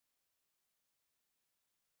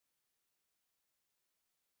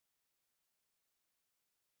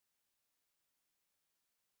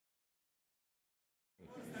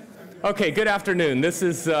Okay, good afternoon. This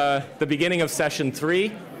is the beginning of session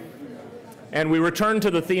 3, and we return to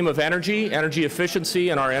the theme of energy, energy efficiency,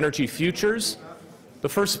 and our energy futures. The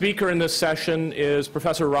first speaker in this session is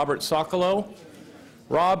Professor Robert Socolow.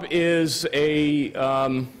 Rob is a,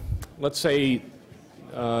 let's say,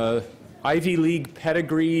 Ivy League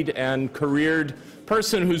pedigreed and careered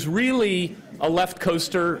person who's really a left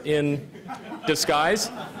coaster in disguise.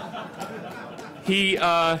 He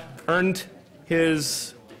earned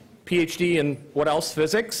his PhD in what else?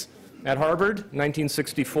 Physics at Harvard,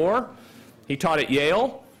 1964. He taught at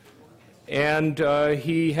Yale, and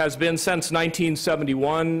he has been since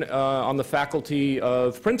 1971 on the faculty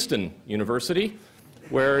of Princeton University,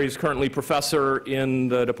 where he's currently professor in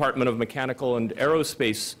the Department of Mechanical and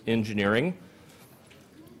Aerospace Engineering.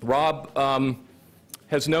 Rob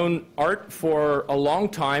has known Art for a long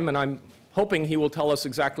time, and I'm hoping he will tell us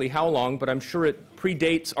exactly how long, but I'm sure it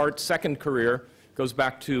predates Art's second career, goes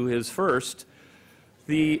back to his first.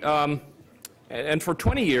 And for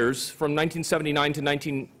 20 years, from 1979 to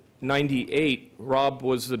 1998, Rob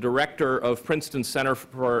was the director of Princeton Center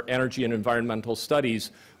for Energy and Environmental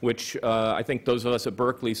Studies, which I think those of us at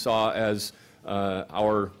Berkeley saw as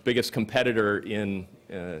our biggest competitor in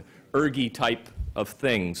ERGI type of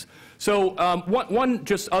things. So one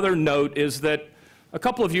just other note is that a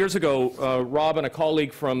couple of years ago, Rob and a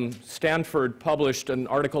colleague from Stanford published an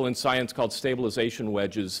article in Science called Stabilization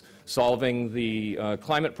Wedges, Solving the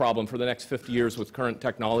Climate Problem for the Next 50 Years with Current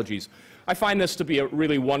Technologies. I find this to be a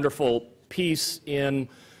really wonderful piece in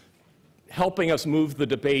helping us move the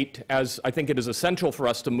debate, as I think it is essential for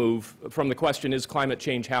us to move from the question, is climate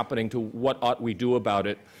change happening, to what ought we do about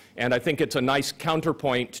it? And I think it's a nice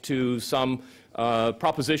counterpoint to some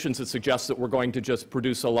propositions that suggest that we're going to just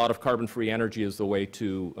produce a lot of carbon-free energy as the way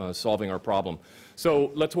to solving our problem. So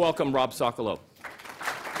let's welcome Rob Socolow.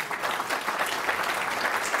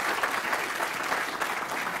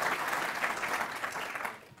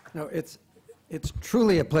 No, it's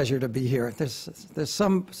truly a pleasure to be here. There's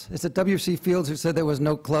some, is it W.C. Fields who said there was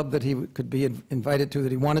no club that he could be invited to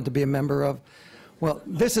that he wanted to be a member of? Well,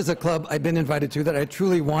 this is a club I've been invited to that I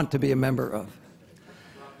truly want to be a member of.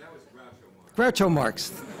 Groucho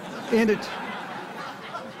Marx.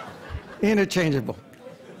 Interchangeable.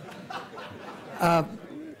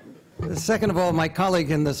 Second of all, my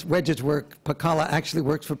colleague in this Wedges work, Pacala, actually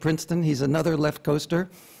works for Princeton. He's another left coaster.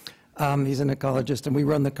 He's an ecologist, and we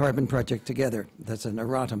run the Carbon Project together. That's an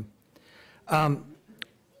erratum.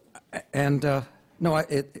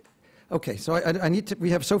 Okay, so I need to, we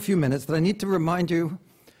have so few minutes that I need to remind you,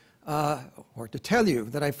 or to tell you,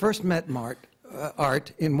 that I first met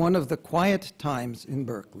Art in one of the quiet times in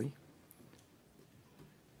Berkeley.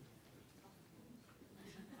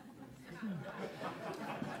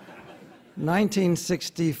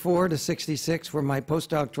 (1964 to 66) were my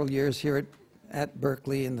postdoctoral years here at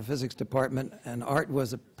Berkeley in the physics department, and Art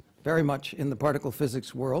was very much in the particle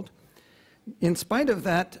physics world. In spite of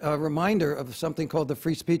that reminder of something called the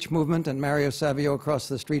free speech movement and Mario Savio across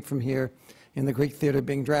the street from here in the Greek theater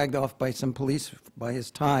being dragged off by some police by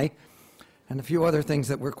his tie, and a few other things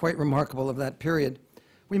that were quite remarkable of that period,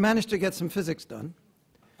 we managed to get some physics done.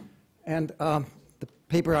 And the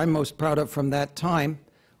paper I'm most proud of from that time,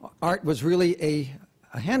 Art was really a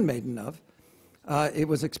handmaiden of. It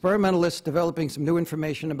was experimentalists developing some new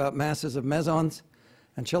information about masses of mesons,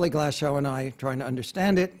 and Shelley Glashow and I trying to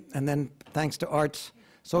understand it, and then thanks to Art's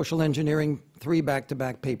social engineering, 3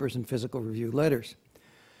 back-to-back papers in physical review letters.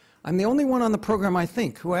 I'm the only one on the program, I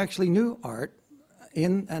think, who actually knew Art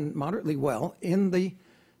and moderately well in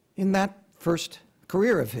that first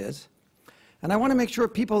career of his. And I want to make sure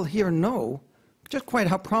people here know just quite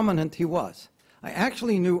how prominent he was. I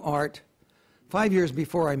actually knew Art 5 years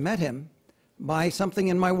before I met him by something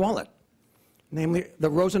in my wallet, namely the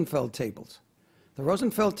Rosenfeld tables. The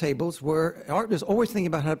Rosenfeld tables were, Art was always thinking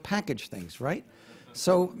about how to package things, right?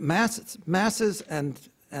 So masses and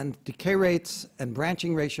decay rates and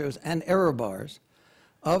branching ratios and error bars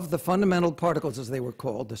of the fundamental particles, as they were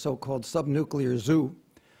called, the so-called subnuclear zoo,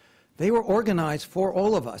 they were organized for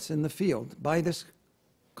all of us in the field by this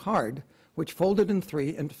card, which folded in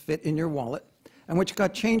 3 and fit in your wallet, and which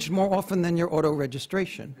got changed more often than your auto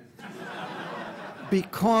registration,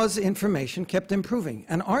 because information kept improving.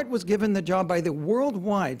 And Art was given the job by the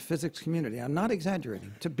worldwide physics community, I'm not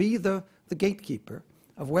exaggerating, to be the gatekeeper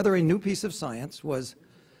of whether a new piece of science was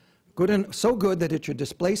good so good that it should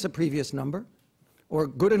displace a previous number, or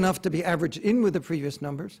good enough to be averaged in with the previous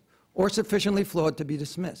numbers, or sufficiently flawed to be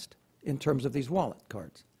dismissed in terms of these wallet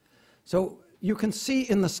cards. So you can see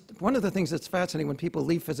in one of the things that's fascinating when people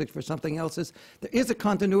leave physics for something else is there is a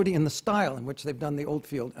continuity in the style in which they've done the old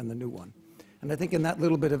field and the new one. And I think in that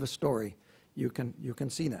little bit of a story, you can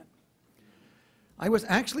see that. I was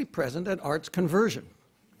actually present at Art's conversion.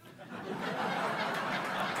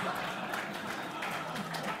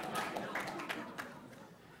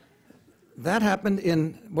 That happened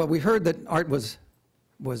in, well, we heard that Art was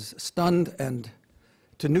stunned and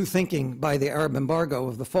to new thinking by the Arab embargo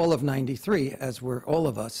of the fall of '93, as were all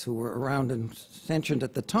of us who were around and sentient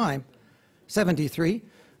at the time, '73.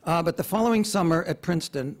 But the following summer at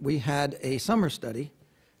Princeton, we had a summer study,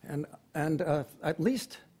 and at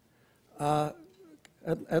least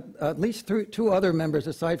two other members,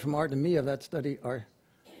 aside from Art and me, of that study are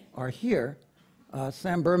here.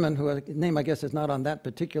 Sam Berman, whose name I guess is not on that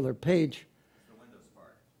particular page. It's the Windows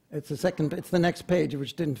part. It's the second. It's the next page,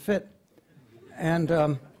 which didn't fit. And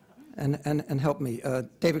help me,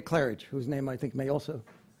 David Claridge, whose name I think may also,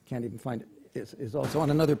 can't even find it, is also on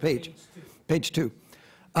another page. Page 2.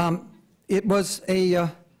 It was a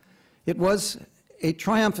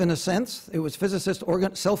triumph in a sense. It was physicists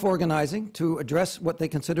self-organizing to address what they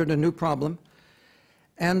considered a new problem.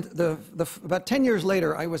 And about 10 years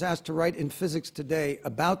later, I was asked to write in Physics Today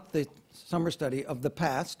about the summer study of the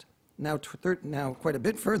past, now quite a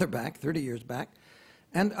bit further back, 30 years back.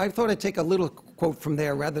 And I thought I'd take a little quote from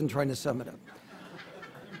there rather than trying to sum it up.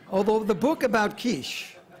 Although the book about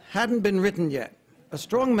quiche hadn't been written yet, a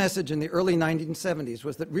strong message in the early 1970s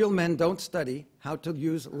was that real men don't study how to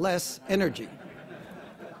use less energy.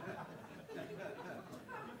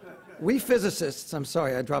 We physicists, I'm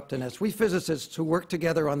sorry, I dropped an S. We physicists who worked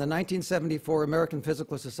together on the 1974 American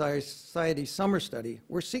Physical Society summer study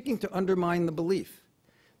were seeking to undermine the belief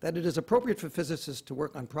that it is appropriate for physicists to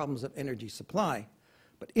work on problems of energy supply,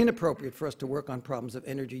 but inappropriate for us to work on problems of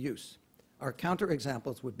energy use. Our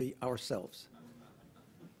counterexamples would be ourselves.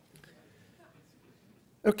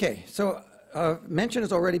 Okay, so mention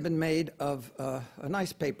has already been made of a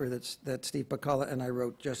nice paper that Steve Bacala and I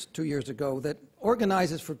wrote just 2 years ago that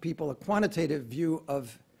organizes for people a quantitative view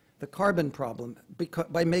of the carbon problem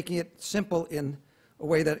by making it simple in a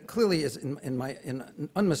way that clearly is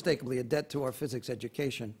unmistakably a debt to our physics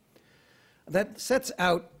education. That sets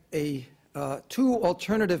out two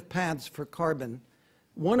alternative paths for carbon,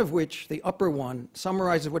 one of which, the upper one,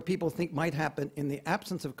 summarizes what people think might happen in the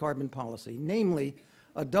absence of carbon policy, namely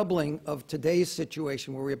a doubling of today's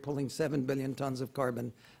situation where we're pulling 7 billion tons of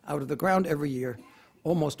carbon out of the ground every year,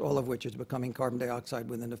 almost all of which is becoming carbon dioxide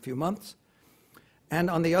within a few months. And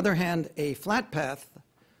on the other hand, a flat path,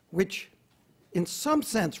 which in some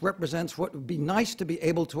sense represents what would be nice to be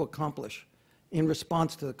able to accomplish in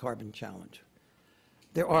response to the carbon challenge.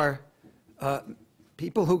 There are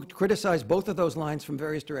people who criticize both of those lines from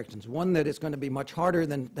various directions. One that is going to be much harder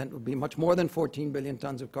than would be much more than 14 billion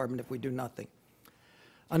tons of carbon if we do nothing.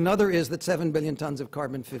 Another is that 7 billion tons of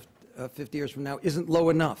carbon 50 years from now isn't low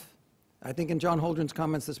enough. I think in John Holdren's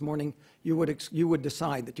comments this morning, you would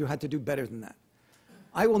decide that you had to do better than that.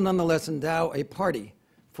 I will nonetheless endow a party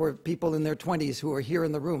for people in their 20s who are here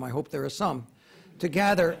in the room, I hope there are some, to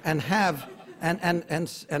gather and have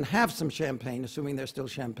some champagne, assuming there's still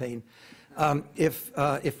champagne,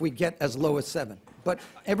 if we get as low as 7. But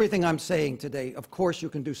everything I'm saying today, of course, you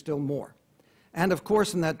can do still more. And of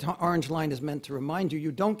course, and that orange line is meant to remind you,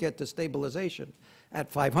 you don't get to stabilization at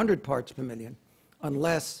 500 parts per million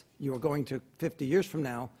unless you are going to, 50 years from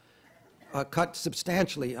now, cut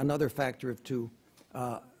substantially another factor of 2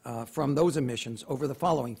 from those emissions over the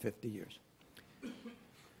following 50 years.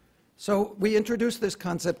 So we introduced this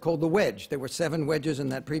concept called the wedge. There were 7 wedges in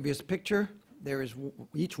that previous picture.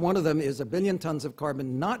 Each one of them is 1 billion tons of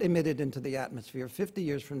carbon not emitted into the atmosphere 50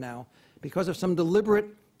 years from now because of some deliberate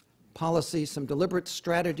policy, some deliberate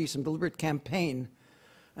strategy, some deliberate campaign.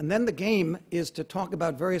 And then the game is to talk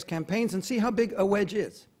about various campaigns and see how big a wedge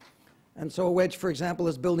is. And so a wedge, for example,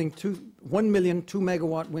 is building 1 million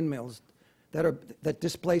 2-megawatt windmills that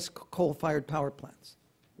displace coal-fired power plants.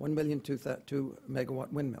 1 million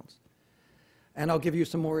 2-megawatt windmills. And I'll give you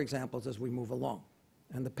some more examples as we move along.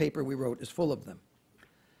 And the paper we wrote is full of them.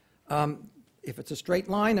 If it's a straight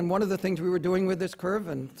line, and one of the things we were doing with this curve,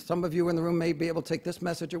 and some of you in the room may be able to take this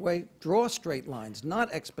message away, draw straight lines,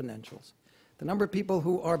 not exponentials. The number of people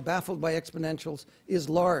who are baffled by exponentials is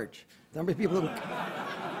large. The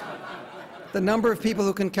number of people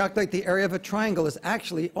who can calculate the area of a triangle is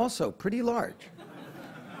actually also pretty large.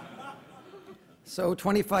 So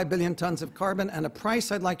 25 billion tons of carbon, and a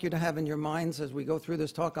price I'd like you to have in your minds as we go through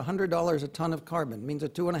this talk, $100 a ton of carbon means a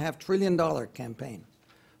 $2.5 trillion campaign,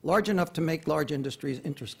 large enough to make large industries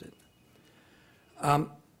interested.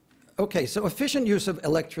 Okay, so efficient use of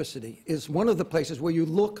electricity is one of the places where you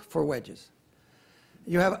look for wedges.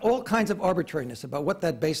 You have all kinds of arbitrariness about what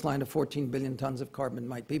that baseline of 14 billion tons of carbon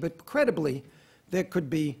might be, but credibly, there could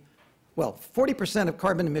be, well, 40% of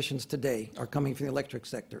carbon emissions today are coming from the electric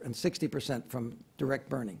sector and 60% from direct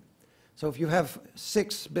burning. So if you have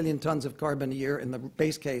 6 billion tons of carbon a year in the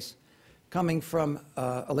base case coming from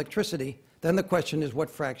electricity, then the question is what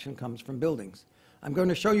fraction comes from buildings. I'm going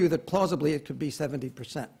to show you that plausibly it could be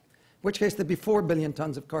 70%, in which case there'd be 4 billion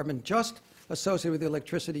tons of carbon just associated with the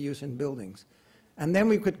electricity use in buildings. And then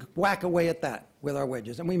we could whack away at that with our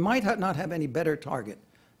wedges. And we might not have any better target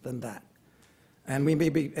than that. And we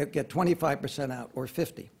maybe get 25% out or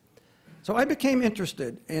 50. So I became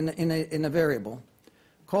interested in a variable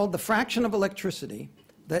called the fraction of electricity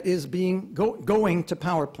that is going to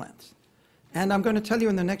power plants. And I'm going to tell you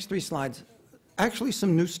in the next 3 slides actually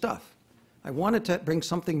some new stuff. I wanted to bring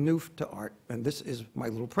something new to art, and this is my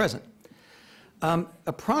little present.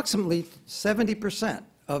 Approximately 70%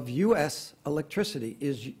 of U.S.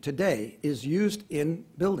 electricity today is used in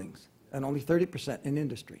buildings, and only 30% in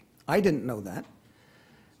industry. I didn't know that.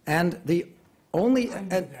 And the only...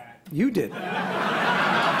 You did.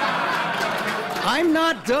 I'm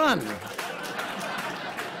not done.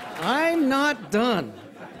 I'm not done.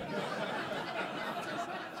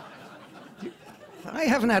 I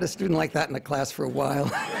haven't had a student like that in a class for a while.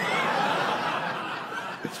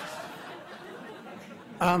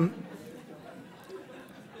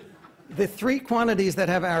 The 3 quantities that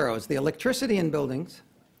have arrows, the electricity in buildings,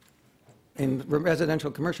 in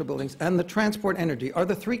residential commercial buildings, and the transport energy are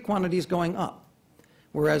the 3 quantities going up,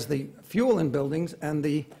 whereas the fuel in buildings and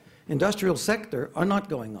the industrial sector are not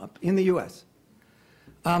going up in the U.S.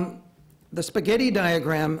 The spaghetti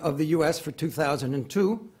diagram of the U.S. for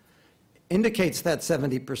 2002 indicates that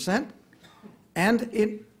 70%,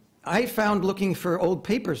 and I found, looking for old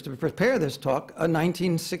papers to prepare this talk, a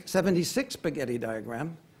 1976 spaghetti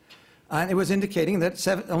diagram, and it was indicating that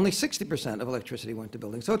only 60% of electricity went to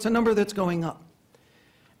buildings. So it's a number that's going up.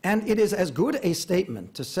 And it is as good a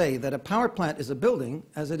statement to say that a power plant is a building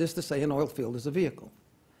as it is to say an oil field is a vehicle.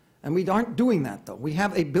 And we aren't doing that, though. We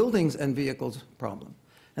have a buildings and vehicles problem.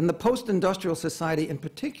 And the post-industrial society in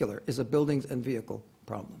particular is a buildings and vehicle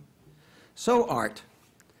problem. So, Art,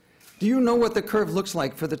 do you know what the curve looks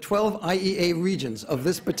like for the 12 IEA regions of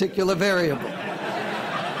this particular variable?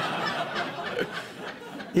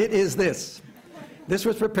 It is this. This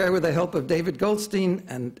was prepared with the help of David Goldstein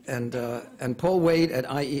and Paul Wade at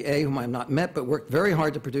IEA, whom I've not met, but worked very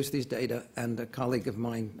hard to produce these data, and a colleague of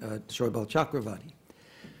mine, Shoaib Chakravarti.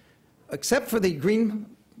 Except for the green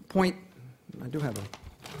point, do I have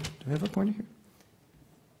a pointer here?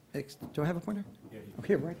 Do I have a pointer? Yeah, oh,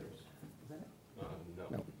 here, right. Is that it?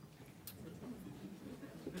 No.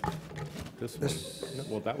 This one?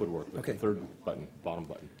 Well, that would work. Okay. The 3rd button, bottom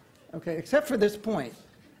button. Okay, except for this point,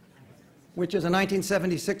 which is a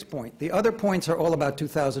 1976 point. The other points are all about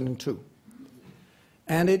 2002.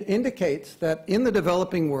 And it indicates that in the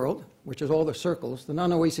developing world, which is all the circles, the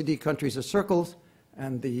non-OECD countries are circles,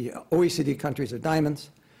 and the OECD countries are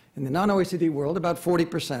diamonds. In the non-OECD world, about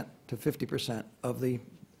 40% to 50% of the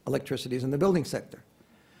electricity is in the building sector.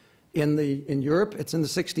 In Europe, it's in the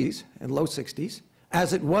 60s and low 60s,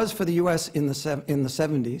 as it was for the US in the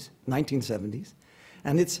 70s, 1970s.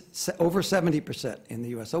 And it's over 70% in the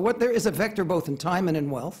US. So there is a vector both in time and in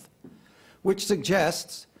wealth, which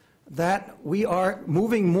suggests that we are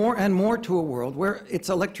moving more and more to a world where it's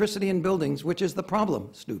electricity in buildings, which is the problem,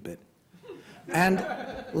 stupid. And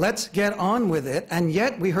let's get on with it. And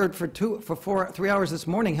yet we heard for 3 hours this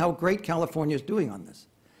morning how great California is doing on this.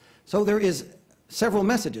 So there is several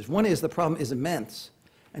messages. One is the problem is immense.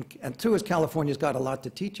 And 2 is California's got a lot to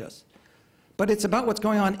teach us. But it's about what's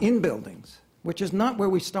going on in buildings, which is not where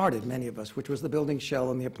we started, many of us, which was the building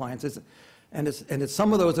shell and the appliances. And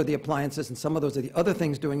some of those are the appliances, and some of those are the other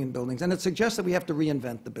things doing in buildings. And it suggests that we have to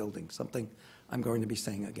reinvent the building, something I'm going to be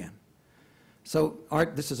saying again. So,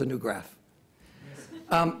 Art, this is a new graph.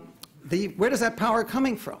 Where does that power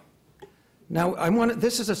coming from? Now,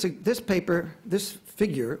 this paper, this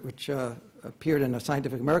figure, which appeared in a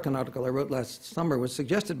Scientific American article I wrote last summer, was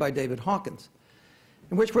suggested by David Hawkins,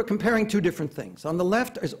 in which we're comparing 2 different things. On the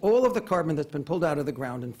left is all of the carbon that's been pulled out of the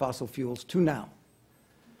ground in fossil fuels to now.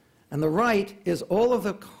 And the right is all of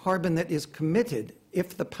the carbon that is committed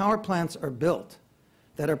if the power plants are built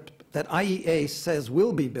that IEA says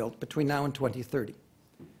will be built between now and 2030.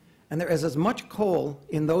 And there is as much coal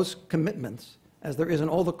in those commitments as there is in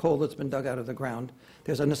all the coal that's been dug out of the ground.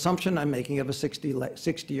 There's an assumption I'm making of a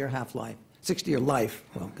 60-year half-life, 60-year life,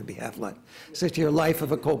 well, it could be half-life, 60-year life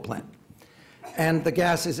of a coal plant. And the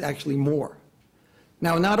gas is actually more.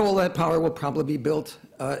 Now, not all that power will probably be built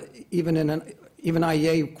even Even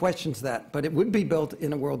IEA questions that, but it would be built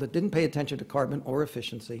in a world that didn't pay attention to carbon or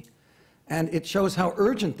efficiency. And it shows how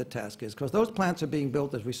urgent the task is, because those plants are being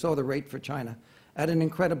built, as we saw the rate for China, at an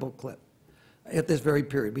incredible clip at this very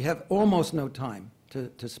period. We have almost no time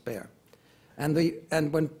to spare.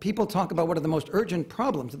 And when people talk about what are the most urgent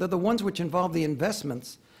problems, they're the ones which involve the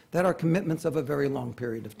investments that are commitments of a very long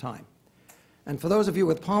period of time. And for those of you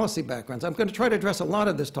with policy backgrounds, I'm going to try to address a lot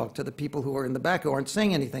of this talk to the people who are in the back who aren't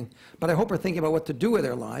saying anything, but I hope are thinking about what to do with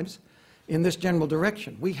their lives in this general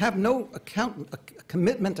direction. We have no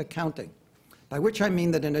commitment accounting, by which I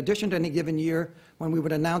mean that in addition to any given year, when we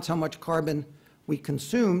would announce how much carbon we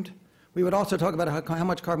consumed, we would also talk about how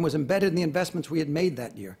much carbon was embedded in the investments we had made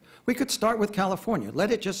that year. We could start with California.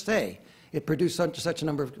 Let it just say it produced such a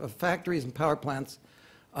number of factories and power plants,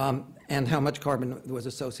 and how much carbon was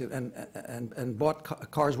associated, and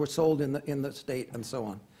cars were sold in the state, and so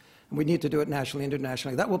on. And we need to do it nationally,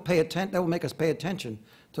 internationally. That will make us pay attention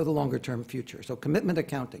to the longer-term future. So commitment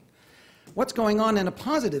accounting. What's going on in a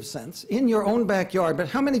positive sense in your own backyard? But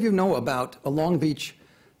how many of you know about a Long Beach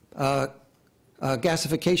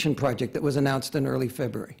gasification project that was announced in early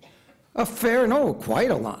February? No,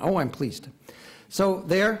 quite a lot. Oh, I'm pleased. So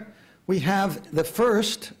there we have the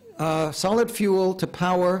first solid fuel to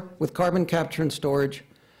power with carbon capture and storage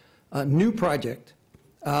new project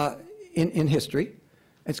in history.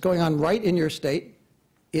 It's going on right in your state.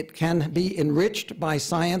 It can be enriched by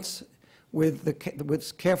science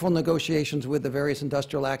with careful negotiations with the various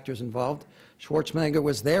industrial actors involved. Schwarzenegger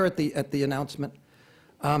was there at the announcement.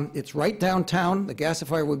 It's right downtown. The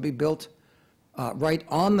gasifier will be built right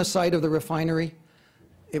on the site of the refinery.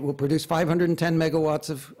 It will produce 510 megawatts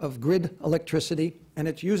of grid electricity, and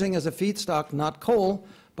it's using as a feedstock not coal,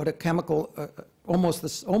 but a chemical almost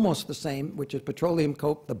the same, which is petroleum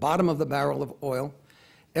coke, the bottom of the barrel of oil.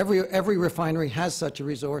 Every refinery has such a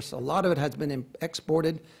resource. A lot of it has been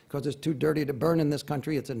exported because it's too dirty to burn in this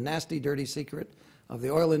country. It's a nasty, dirty secret of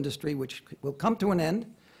the oil industry, which will come to an end.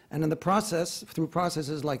 And in the process, through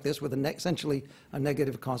processes like this, with essentially a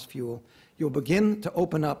negative cost fuel, you'll begin to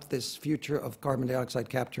open up this future of carbon dioxide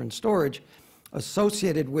capture and storage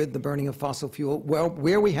associated with the burning of fossil fuel,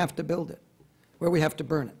 where we have to build it, where we have to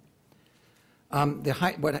burn it.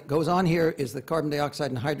 What goes on here is that carbon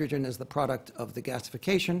dioxide and hydrogen is the product of the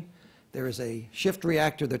gasification. There is a shift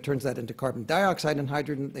reactor that turns that into carbon dioxide and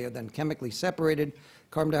hydrogen. They are then chemically separated.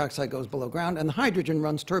 Carbon dioxide goes below ground, and the hydrogen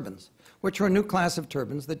runs turbines, which are a new class of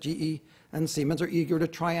turbines that GE and Siemens are eager to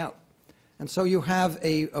try out. And so you have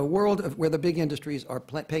a world where the big industries are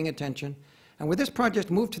paying attention. And with this project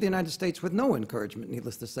moved to the United States with no encouragement,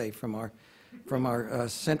 needless to say, from our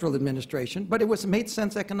central administration, but it made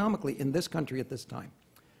sense economically in this country at this time.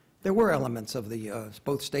 There were elements of the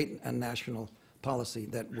both state and national policy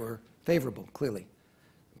that were favorable, clearly.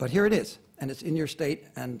 But here it is, and it's in your state,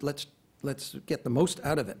 and let's get the most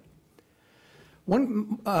out of it.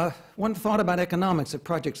 One thought about economics of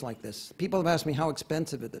projects like this. People have asked me, how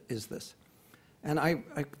expensive is this? And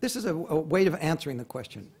this is a way of answering the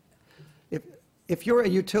question. If you're a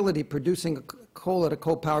utility producing coal at a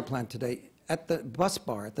coal power plant today, at the bus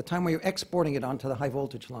bar, at the time where you're exporting it onto the high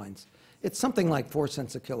voltage lines, it's something like 4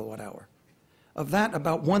 cents a kilowatt hour. Of that,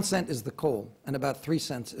 about 1 cent is the coal, and about 3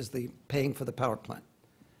 cents is the paying for the power plant.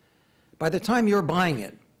 By the time you're buying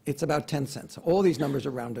it, it's about 10 cents. All these numbers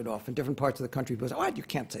are rounded off in different parts of the country. People say, oh, you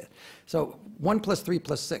can't say it. So 1 plus 3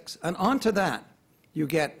 plus 6. And onto that, you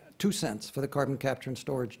get 2 cents for the carbon capture and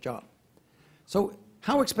storage job. So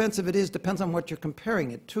how expensive it is depends on what you're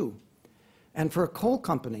comparing it to. And for a coal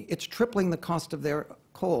company, it's tripling the cost of their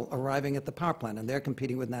coal arriving at the power plant, and they're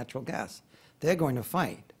competing with natural gas. They're going to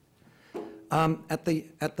fight. At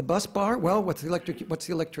the bus bar, well, what's the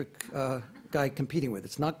electric guy competing with?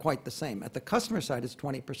 It's not quite the same. At the customer side, it's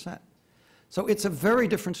 20%. So it's a very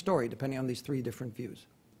different story depending on these three different views.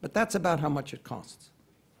 But that's about how much it costs.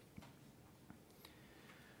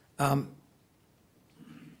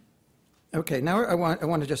 Okay, now I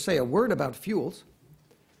want to just say a word about fuels,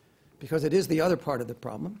 because it is the other part of the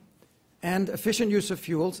problem. And efficient use of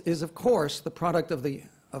fuels is, of course, the product of the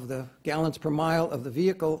gallons per mile of the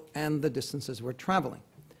vehicle and the distances we're traveling.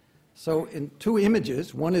 So in two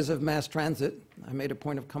images, one is of mass transit. I made a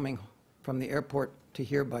point of coming from the airport to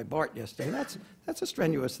here by BART yesterday. That's a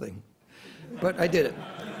strenuous thing, but I did it.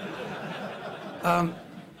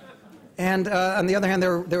 And on the other hand,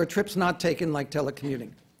 there were trips not taken, like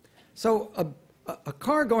telecommuting. So a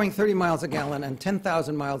car going 30 miles a gallon and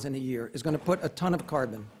 10,000 miles in a year is going to put a ton of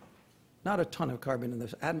carbon, not a ton of carbon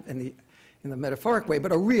in the metaphoric way,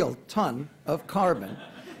 but a real ton of carbon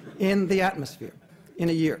in the atmosphere in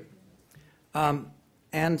a year.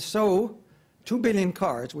 And so 2 billion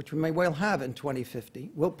cars, which we may well have in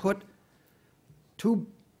 2050, will put 2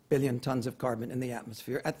 billion tons of carbon in the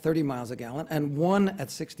atmosphere at 30 miles a gallon and 1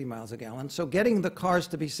 at 60 miles a gallon. So getting the cars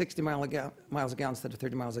to be 60 miles a gallon instead of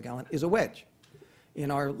 30 miles a gallon is a wedge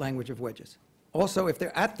in our language of wedges. Also, if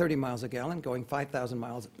they're at 30 miles a gallon, going 5,000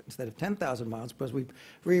 miles instead of 10,000 miles, because we've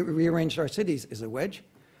rearranged our cities, is a wedge.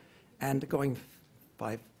 And going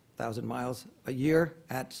 5,000 miles a year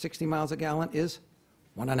at 60 miles a gallon is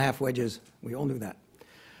 1.5 wedges. We all knew that.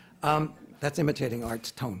 That's imitating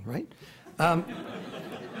Art's tone, right?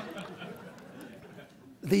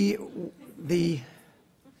 The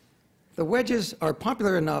wedges are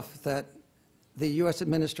popular enough that the U.S.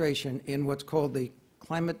 administration, in what's called the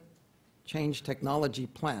Climate Change Technology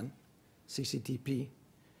Plan, CCTP,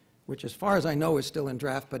 which as far as I know is still in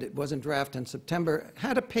draft, but it was in draft in September,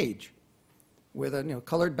 had a page with a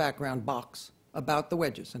colored background box about the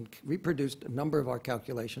wedges and reproduced a number of our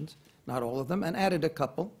calculations, not all of them, and added a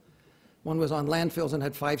couple. One was on landfills and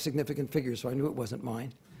had 5 significant figures, so I knew it wasn't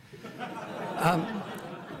mine.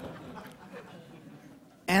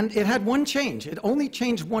 And it had one change. It only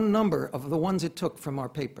changed one number of the ones it took from our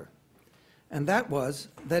paper. And that was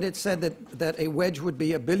that it said that a wedge would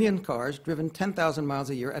be 1 billion cars driven 10,000 miles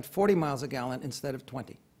a year at 40 miles a gallon instead of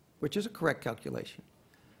 20, which is a correct calculation,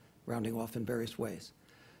 rounding off in various ways.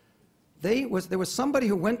 There was somebody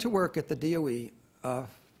who went to work at the DOE,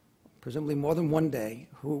 presumably more than one day,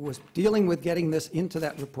 who was dealing with getting this into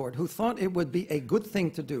that report, who thought it would be a good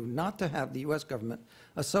thing to do not to have the U.S. government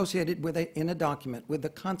associated with in a document with the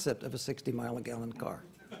concept of a 60-mile-a-gallon car.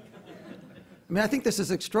 I mean, I think this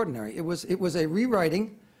is extraordinary. It was a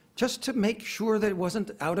rewriting just to make sure that it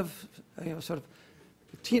wasn't out of, sort of,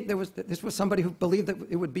 this was somebody who believed that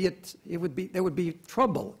there would be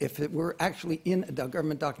trouble if it were actually in a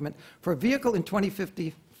government document for a vehicle in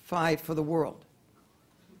 2055 for the world.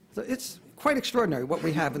 So it's quite extraordinary what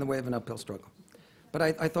we have in the way of an uphill struggle. But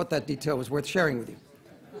I thought that detail was worth sharing with you.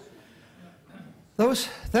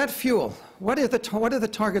 That fuel, what are the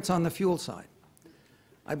targets on the fuel side?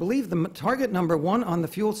 I believe the target number 1 on the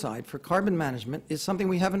fuel side for carbon management is something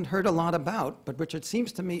we haven't heard a lot about, but which it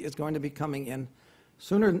seems to me is going to be coming in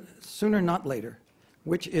sooner not later,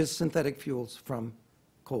 which is synthetic fuels from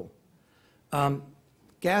coal,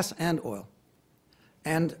 gas and oil.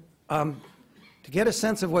 And to get a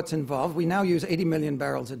sense of what's involved, we now use 80 million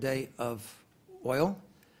barrels a day of oil.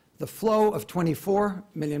 The flow of 24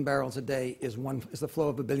 million barrels a day is the flow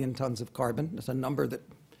of 1 billion tons of carbon. That's a number that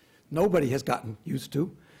nobody has gotten used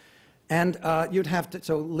to. And you'd have to,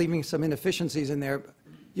 so leaving some inefficiencies in there,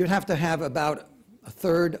 you'd have to have about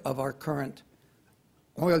 1/3 of our current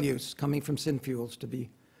oil use coming from synfuels to be,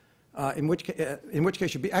 in which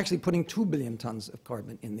case you'd be actually putting 2 billion tons of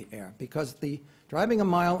carbon in the air, because driving a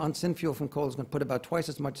mile on synfuel from coal is going to put about twice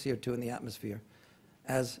as much CO2 in the atmosphere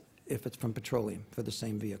as if it's from petroleum for the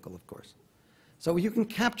same vehicle, of course. So you can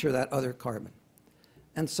capture that other carbon.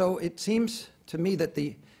 And so it seems to me that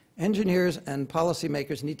the engineers and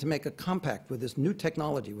policymakers need to make a compact with this new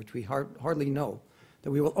technology, which we hardly know,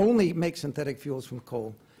 that we will only make synthetic fuels from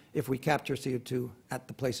coal if we capture CO2 at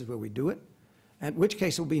the places where we do it, in which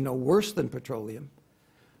case it will be no worse than petroleum.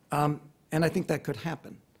 And I think that could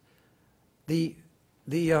happen.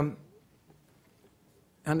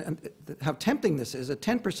 How tempting this is, a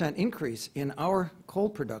 10% increase in our coal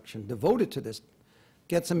production devoted to this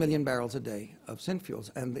gets 1 million barrels a day of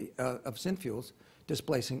synfuels, and of synfuels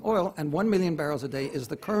displacing oil, and 1 million barrels a day is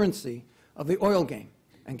the currency of the oil game.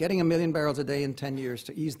 And getting 1 million barrels a day in 10 years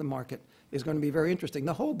to ease the market is going to be very interesting.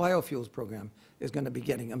 The whole biofuels program is going to be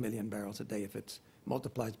getting 1 million barrels a day if it's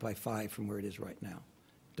multiplied by 5 from where it is right now.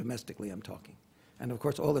 Domestically, I'm talking. And of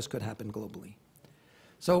course, all this could happen globally.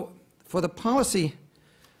 So for the policy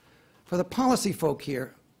folk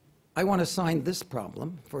here, I want to assign this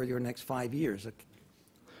problem for your next 5 years.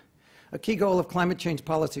 A key goal of climate change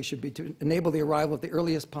policy should be to enable the arrival at the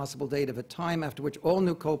earliest possible date of a time after which all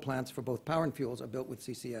new coal plants for both power and fuels are built with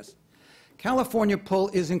CCS. California pull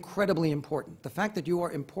is incredibly important. The fact that you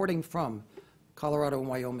are importing from Colorado,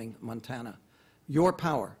 Wyoming, Montana, your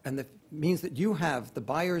power, and that means that you have the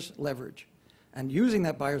buyer's leverage, and using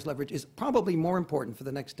that buyer's leverage is probably more important for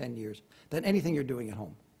the next 10 years than anything you're doing at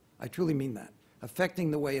home. I truly mean that,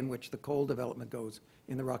 affecting the way in which the coal development goes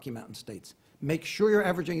in the Rocky Mountain states. Make sure you're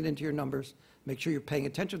averaging it into your numbers, make sure you're paying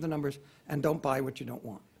attention to the numbers, and don't buy what you don't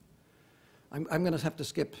want. I'm going to have to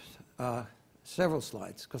skip several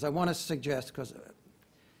slides, because I want to suggest, because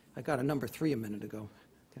I got a number 3 a minute ago.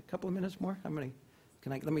 A couple of minutes more?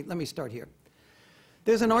 Let me start here.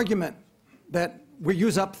 There's an argument that we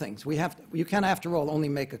use up things. You can, after all, only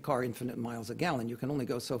make a car infinite miles a gallon. You can only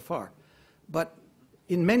go so far. But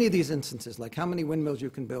in many of these instances, like how many windmills you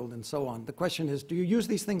can build and so on, the question is, do you use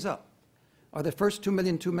these things up? Are the first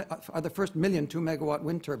million 2 megawatt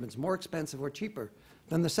wind turbines more expensive or cheaper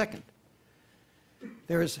than the second?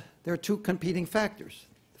 There are two competing factors.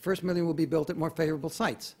 The first million will be built at more favorable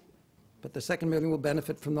sites, but the second million will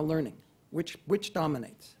benefit from the learning. Which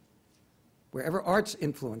dominates? Wherever art's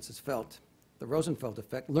influence is felt, the Rosenfeld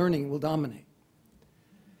effect, learning will dominate.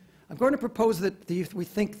 I'm going to propose that we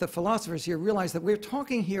think the philosophers here realize that we're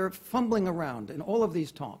talking here, fumbling around in all of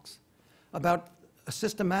these talks about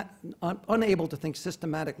unable to think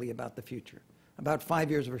systematically about the future, about 5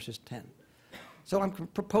 years versus 10. So I'm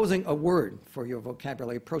proposing a word for your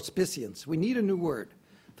vocabulary, prospicience. We need a new word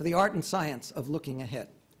for the art and science of looking ahead.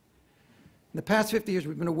 In the past 50 years,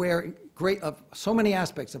 we've been aware of so many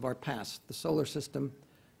aspects of our past, the solar system,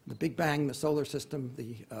 the Big Bang, the solar system,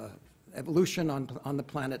 the evolution on the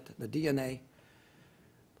planet, the DNA.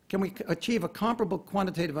 Can we achieve a comparable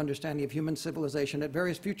quantitative understanding of human civilization at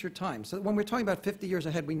various future times? So that when we're talking about 50 years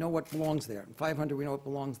ahead, we know what belongs there. 500, we know what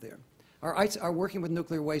belongs there. Our working with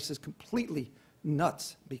nuclear waste is completely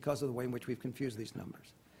nuts because of the way in which we've confused these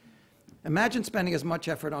numbers. Imagine spending as much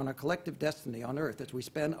effort on our collective destiny on Earth as we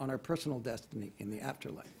spend on our personal destiny in the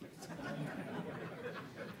afterlife.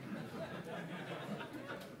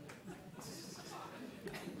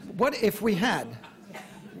 What if we had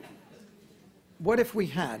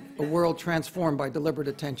a world transformed by deliberate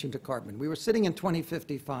attention to carbon? We were sitting in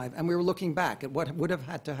 2055 and we were looking back at what would have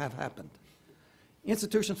had to have happened.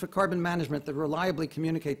 Institutions for carbon management that reliably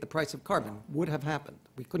communicate the price of carbon would have happened.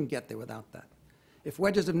 We couldn't get there without that. If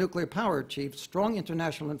wedges of nuclear power achieved strong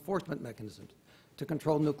international enforcement mechanisms to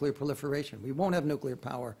control nuclear proliferation, we won't have nuclear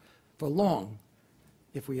power for long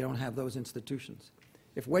if we don't have those institutions.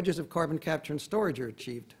 If wedges of carbon capture and storage are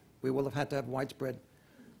achieved, we will have had to have widespread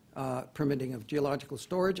permitting of geological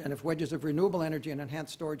storage, and if wedges of renewable energy and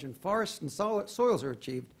enhanced storage in forests and soils are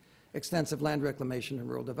achieved, extensive land reclamation and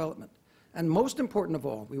rural development. And most important of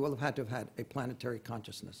all, we will have had to have had a planetary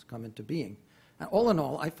consciousness come into being. And all in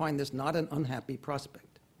all, I find this not an unhappy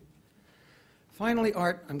prospect. Finally,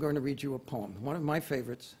 Art, I'm going to read you a poem, one of my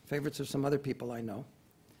favorites of some other people I know.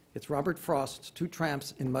 It's Robert Frost's Two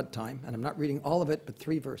Tramps in Mud Time, and I'm not reading all of it, but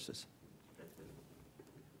 3 verses.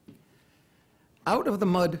 Out of the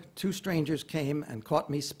mud, 2 strangers came and caught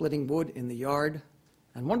me splitting wood in the yard,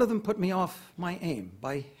 and one of them put me off my aim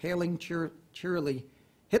by hailing cheerily,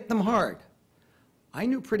 "Hit them hard." I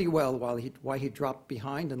knew pretty well why he dropped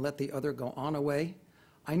behind and let the other go on away.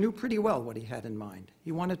 I knew pretty well what he had in mind.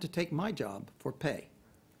 He wanted to take my job for pay.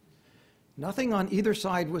 Nothing on either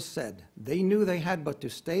side was said. They knew they had but to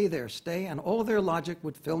stay their stay, and all their logic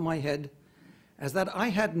would fill my head, as that I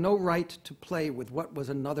had no right to play with what was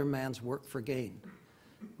another man's work for gain.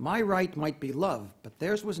 My right might be love, but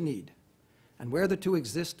theirs was need. And where the two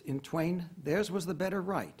exist in twain, theirs was the better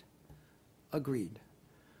right. Agreed.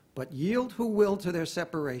 But yield who will to their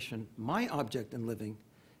separation, my object in living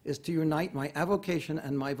is to unite my avocation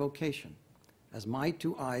and my vocation, as my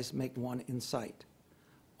 2 eyes make one in sight.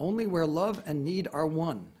 Only where love and need are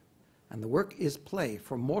one, and the work is play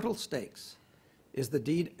for mortal stakes, is the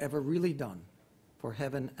deed ever really done, for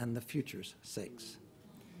heaven and the future's sakes.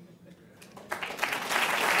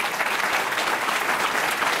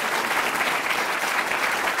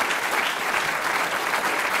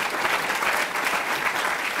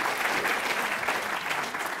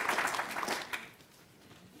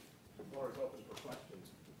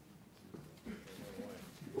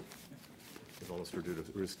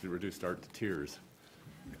 Reduced Art to tears.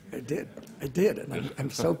 I did, and I'm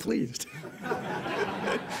so pleased. Well,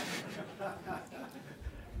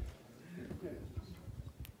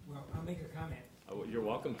 I'll make a comment. Oh, you're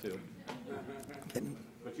welcome to.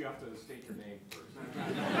 But you have to state your name first.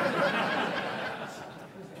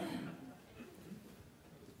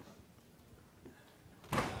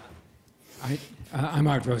 I'm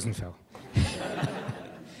Art Rosenfeld.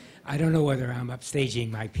 I don't know whether I'm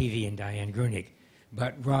upstaging my PV and Diane Grunig,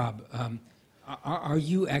 but Rob, are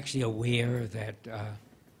you actually aware that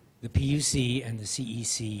the PUC and the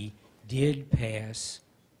CEC did pass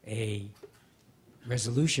a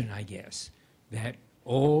resolution, I guess, that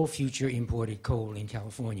all future imported coal in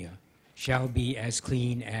California shall be as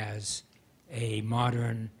clean as a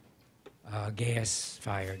modern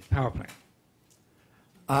gas-fired power plant?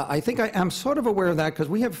 I think I am sort of aware of that because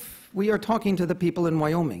we are talking to the people in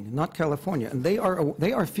Wyoming, not California, and they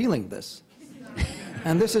are feeling this.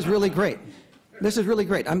 And this is really great. This is really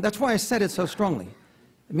great. That's why I said it so strongly.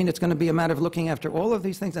 I mean, it's going to be a matter of looking after all of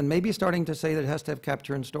these things and maybe starting to say that it has to have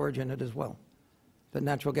capture and storage in it as well. The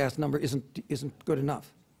natural gas number isn't good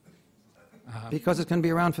enough because it's going to be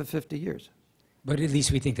around for 50 years. But at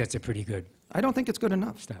least we think that's a pretty good I don't think it's good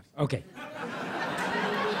enough. stuff. Okay.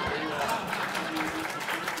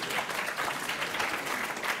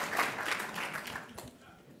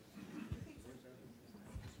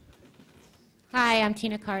 Hi, I'm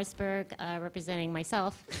Tina Karsberg, representing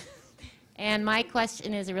myself. And my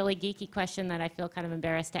question is a really geeky question that I feel kind of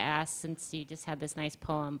embarrassed to ask since you just had this nice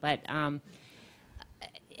poem. But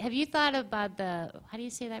have you thought about the, how do you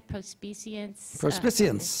say that, prospicience?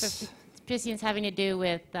 Prospicience having to do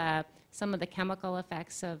with some of the chemical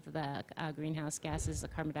effects of the greenhouse gases, the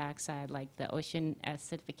carbon dioxide, like the ocean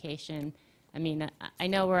acidification. I mean, I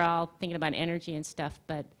know we're all thinking about energy and stuff,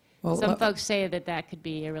 but some folks say that that could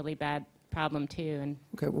be a really bad problem too. And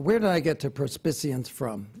okay, well, where did I get to prospicience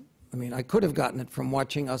from? I mean, I could have gotten it from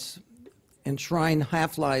watching us enshrine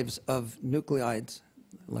half-lives of nuclides,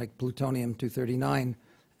 like plutonium-239,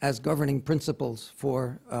 as governing principles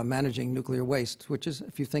for managing nuclear waste, which is,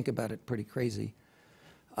 if you think about it, pretty crazy.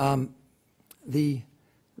 The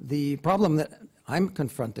problem that I'm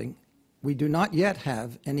confronting, we do not yet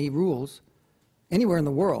have any rules anywhere in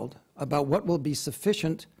the world about what will be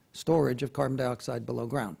sufficient storage of carbon dioxide below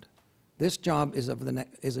ground. This job is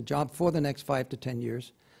a job for the next 5 to 10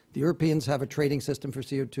 years. The Europeans have a trading system for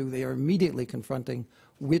CO2. They are immediately confronting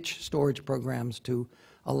which storage programs to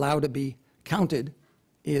allow to be counted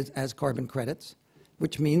as carbon credits,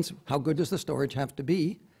 which means how good does the storage have to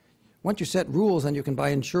be? Once you set rules, and you can buy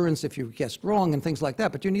insurance if you guessed wrong and things like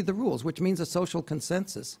that, but you need the rules, which means a social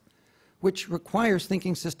consensus, which requires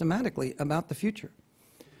thinking systematically about the future.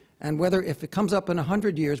 And whether, if it comes up in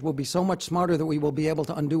 100 years, we'll be so much smarter that we will be able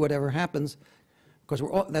to undo whatever happens, because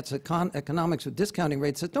that's economics with discounting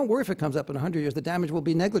rates. Says, don't worry if it comes up in 100 years, the damage will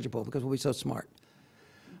be negligible because we'll be so smart.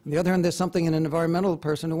 On the other hand, there's something in an environmental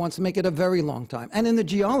person who wants to make it a very long time, and in the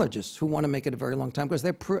geologists who want to make it a very long time because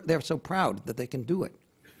they're so proud that they can do it.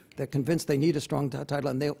 They're convinced they need a strong title,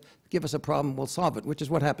 and they'll give us a problem, we'll solve it, which is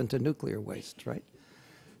what happened to nuclear waste, right?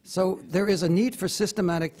 So there is a need for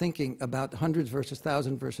systematic thinking about hundreds versus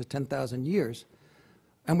 1,000 versus 10,000 years,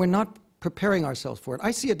 and we're not preparing ourselves for it. I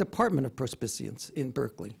see a department of prospicience in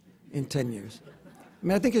Berkeley in 10 years. I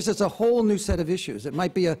mean, I think it's just a whole new set of issues. It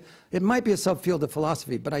might be a subfield of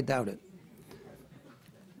philosophy, but I doubt it.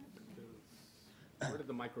 Where did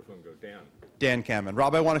the microphone go? Dan. Dan Kamen.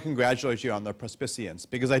 Rob, I want to congratulate you on the prospicience,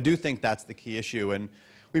 because I do think that's the key issue. And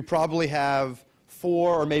we probably have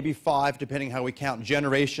 4 or maybe 5, depending how we count,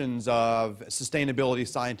 generations of sustainability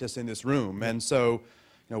scientists in this room. And so,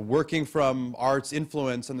 you know, working from Art's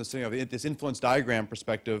influence and this, this influence diagram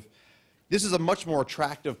perspective, this is a much more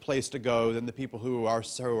attractive place to go than the people who are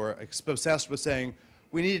obsessed with saying,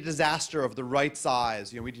 we need a disaster of the right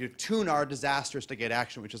size. You know, we need to tune our disasters to get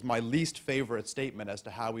action, which is my least favorite statement as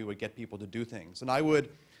to how we would get people to do things. And I would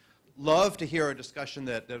love to hear a discussion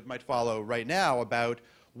that might follow right now about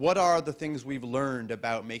what are the things we've learned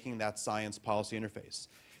about making that science policy interface.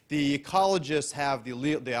 The ecologists have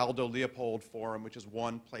the Aldo Leopold Forum, which is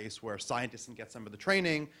one place where scientists can get some of the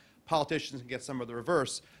training, politicians can get some of the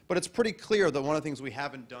reverse. But it's pretty clear that one of the things we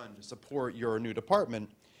haven't done to support your new department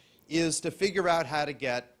is to figure out how to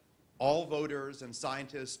get all voters and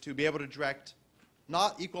scientists to be able to direct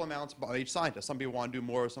not equal amounts by each scientist. Some people want to do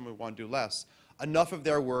more, some people want to do less. Enough of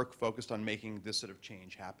their work focused on making this sort of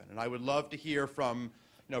change happen. And I would love to hear from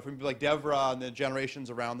from people like Devra and the generations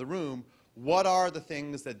around the room, what are the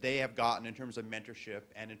things that they have gotten in terms of mentorship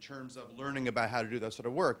and in terms of learning about how to do that sort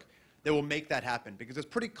of work that will make that happen? Because it's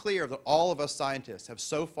pretty clear that all of us scientists have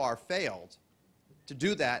so far failed to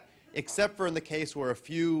do that, except for in the case where a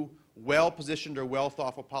few well-positioned or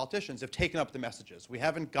well-thoughtful politicians have taken up the messages. We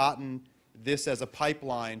haven't gotten this as a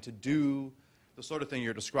pipeline to do the sort of thing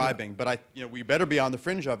you're describing, but we better be on the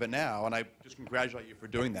fringe of it now, and I just congratulate you for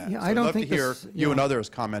doing that. Yeah, so I'd love to hear you and others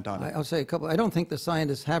comment on it. I'll say a couple. I don't think the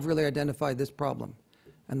scientists have really identified this problem,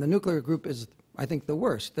 and the nuclear group is, I think, the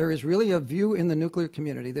worst. There is really a view in the nuclear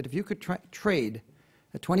community that if you could trade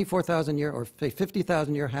a 24,000-year or say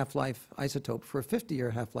 50,000-year half-life isotope for a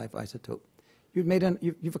 50-year half-life isotope,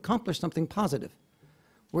 you've accomplished something positive.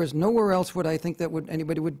 Whereas nowhere else would I think that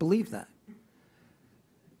anybody would believe that.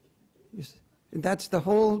 That's the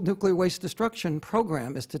whole nuclear waste destruction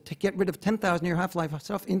program, is to get rid of 10,000-year half-life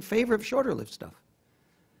stuff in favor of shorter-lived stuff.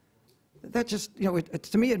 That just,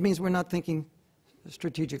 to me, it means we're not thinking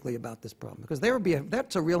strategically about this problem, because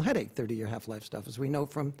that's a real headache, 30-year half-life stuff, as we know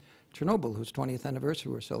from Chernobyl, whose 20th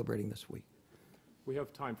anniversary we're celebrating this week. We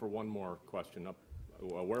have time for one more question. Up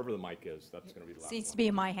wherever the mic is, that's going to be the last Seems one. to be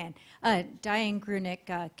in my hand. Diane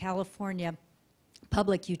Grunick, California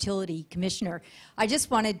Public Utility Commissioner. I just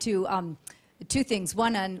wanted to Two things.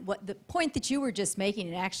 One, on what the point that you were just making,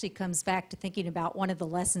 it actually comes back to thinking about one of the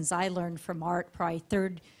lessons I learned from Art probably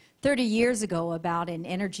 30 years ago about in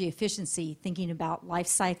energy efficiency, thinking about life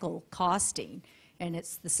cycle costing. And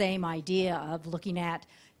it's the same idea of looking at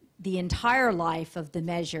the entire life of the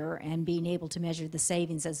measure and being able to measure the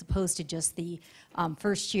savings as opposed to just the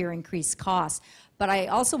first year increased costs. But I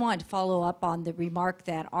also wanted to follow up on the remark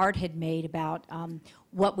that Art had made about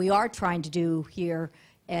what we are trying to do here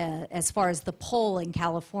as far as the poll in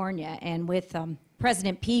California. And with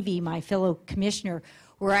President Peavy, my fellow commissioner,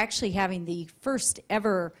 we're actually having the first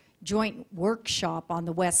ever joint workshop on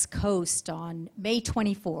the West Coast on May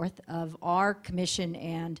 24th of our commission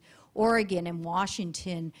and Oregon and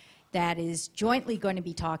Washington that is jointly going to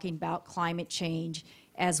be talking about climate change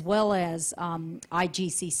as well as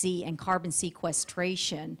IGCC and carbon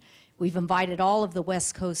sequestration. We've invited all of the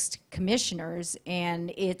West Coast commissioners,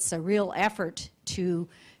 and it's a real effort to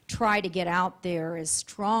try to get out there as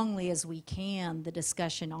strongly as we can the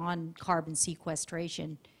discussion on carbon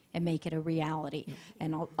sequestration and make it a reality.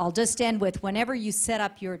 And I'll just end with, whenever you set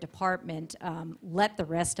up your department, let the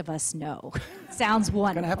rest of us know. Sounds wonderful.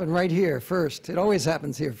 It's going to happen right here first. It always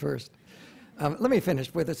happens here first. Let me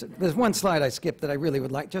finish with this. There's one slide I skipped that I really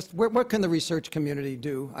would like. Just what can the research community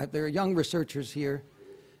do? There are young researchers here.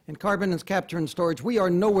 In carbon capture and storage, we are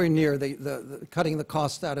nowhere near the cutting the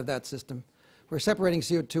costs out of that system. We're separating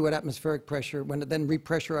CO2 at atmospheric pressure, then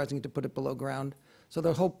repressurizing it to put it below ground. So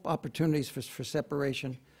there are whole opportunities for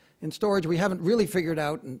separation. In storage, we haven't really figured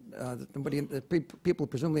out, and people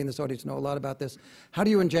presumably in this audience know a lot about this, how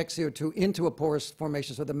do you inject CO2 into a porous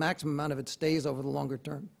formation so the maximum amount of it stays over the longer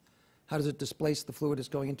term? How does it displace the fluid it's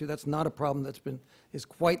going into? That's not a problem is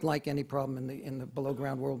quite like any problem in the below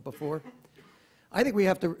ground world before. I think we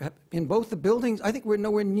have to, in both the buildings, I think we're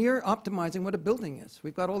nowhere near optimizing what a building is.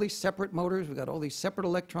 We've got all these separate motors, we've got all these separate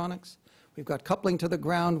electronics, we've got coupling to the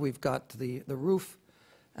ground, we've got the roof.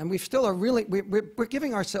 And we still are really, we're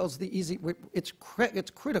giving ourselves the easy, it's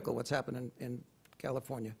critical what's happened in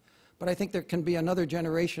California. But I think there can be another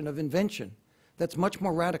generation of invention that's much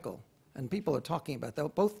more radical. And people are talking about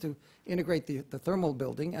that, both to integrate the thermal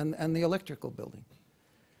building and the electrical building.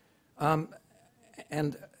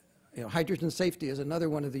 Hydrogen safety is another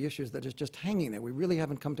one of the issues that is just hanging there. We really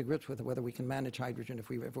haven't come to grips with whether we can manage hydrogen if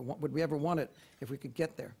we ever want, would we ever want it if we could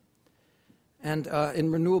get there. And in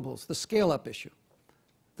renewables, the scale-up issue.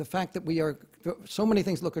 The fact that so many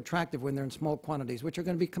things look attractive when they're in small quantities, which are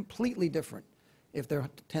going to be completely different if they're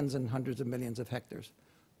tens and hundreds of millions of hectares.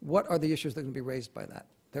 What are the issues that can be raised by that?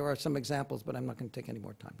 There are some examples, but I'm not going to take any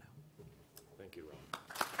more time now. Thank you, Rob.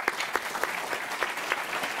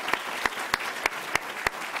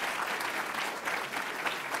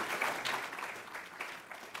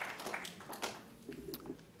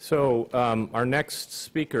 So our next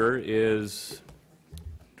speaker is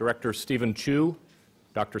Director Stephen Chu.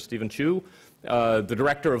 Dr. Stephen Chu, the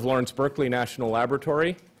director of Lawrence Berkeley National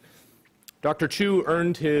Laboratory. Dr. Chu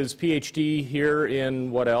earned his PhD here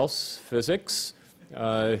in what else? Physics.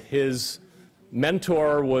 His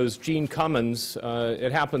mentor was Gene Cummins.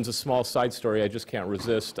 It happens, a small side story I just can't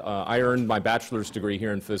resist. I earned my bachelor's degree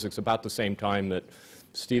here in physics about the same time that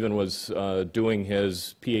Stephen was doing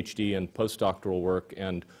his PhD and postdoctoral work,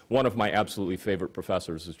 and one of my absolutely favorite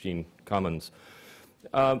professors is Gene Cummins.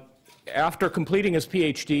 After completing his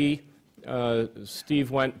PhD, Steve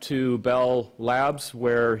went to Bell Labs,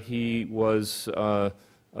 where he was a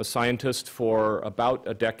scientist for about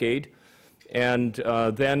a decade, and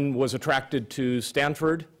then was attracted to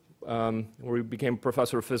Stanford, where he became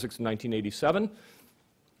professor of physics in 1987.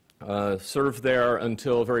 Served there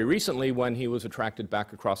until very recently, when he was attracted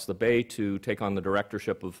back across the bay to take on the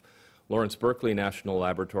directorship of Lawrence Berkeley National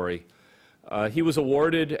Laboratory. He was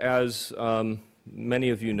awarded, as many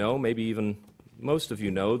of you know, maybe even most of you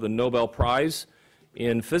know, the Nobel Prize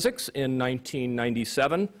in Physics in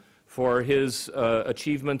 1997 for his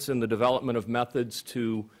achievements in the development of methods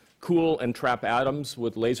to cool and trap atoms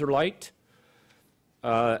with laser light.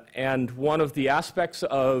 And one of the aspects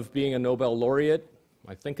of being a Nobel laureate,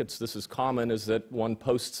 I think this is common, is that one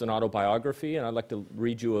posts an autobiography, and I'd like to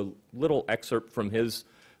read you a little excerpt from his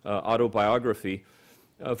autobiography.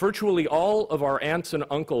 Virtually all of our aunts and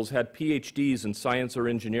uncles had PhDs in science or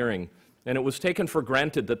engineering, and it was taken for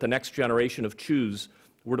granted that the next generation of Chus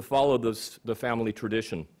were to follow the family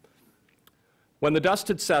tradition. When the dust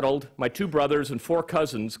had settled, my 2 brothers and 4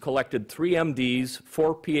 cousins collected 3 MDs,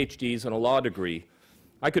 4 PhDs, and a law degree.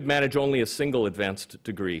 I could manage only a single advanced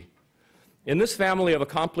degree. In this family of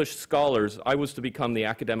accomplished scholars, I was to become the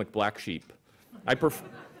academic black sheep.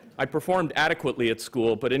 I performed adequately at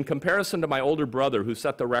school, but in comparison to my older brother, who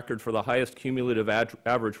set the record for the highest cumulative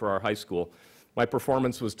average for our high school, My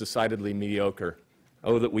performance was decidedly mediocre.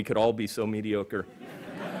 Oh, that we could all be so mediocre.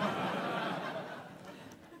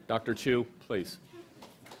 Dr. Chu, please.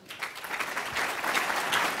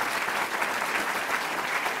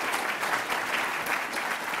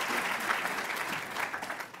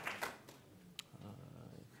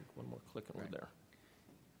 One more click over there.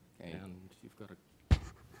 Okay. And you've got a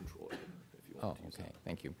controller if you want to use Okay, that.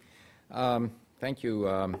 thank you. Thank you.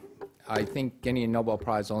 I think getting a Nobel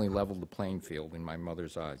Prize only leveled the playing field in my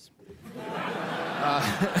mother's eyes.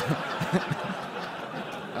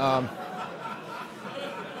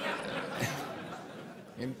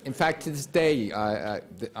 In fact, to this day,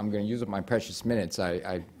 I'm going to use up my precious minutes.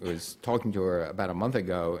 I was talking to her about a month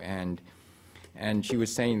ago, and she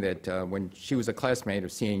was saying that when she was a classmate of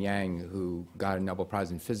Xian Yang, who got a Nobel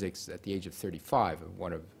Prize in physics at the age of 35,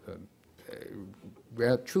 one of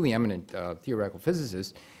truly eminent theoretical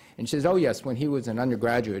physicists, and she says, oh yes, when he was an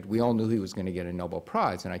undergraduate, we all knew he was going to get a Nobel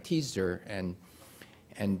Prize. And I teased her and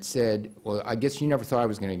said, well, I guess you never thought I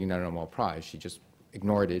was going to get a Nobel Prize. She just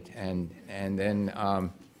ignored it. And then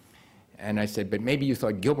I said, but maybe you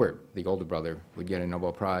thought Gilbert, the older brother, would get a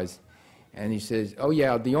Nobel Prize. And he says, oh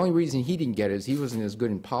yeah, the only reason he didn't get it is he wasn't as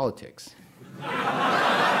good in politics.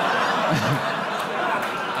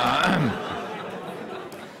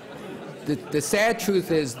 The sad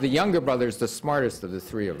truth is the younger brother is the smartest of the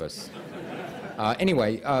three of us.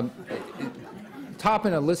 Anyway, top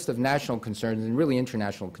in a list of national concerns, and really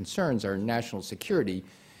international concerns, are national security.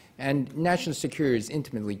 And national security is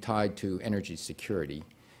intimately tied to energy security.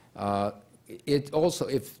 It also,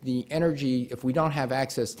 if we don't have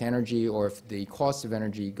access to energy, or if the cost of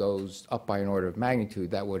energy goes up by an order of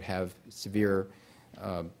magnitude, that would have severe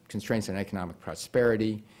constraints on economic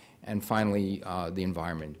prosperity. And finally, the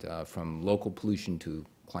environment, from local pollution to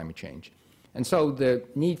climate change. And so the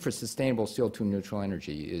need for sustainable CO2 neutral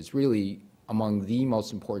energy is really among the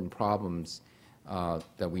most important problems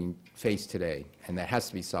that we face today, and that has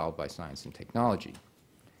to be solved by science and technology.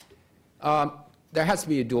 There has to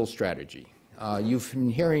be a dual strategy. You've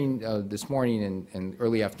been hearing this morning and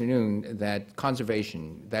early afternoon that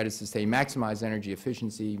conservation, that is to say maximize energy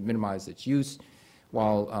efficiency, minimize its use,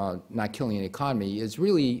 while not killing the economy, is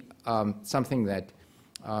really something that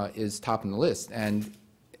is top on the list. And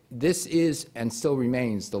this is and still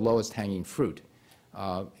remains the lowest hanging fruit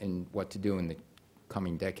in what to do in the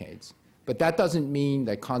coming decades. But that doesn't mean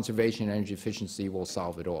that conservation and energy efficiency will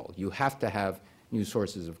solve it all. You have to have new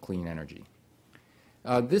sources of clean energy.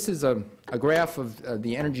 This is a graph of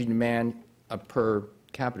the energy demand per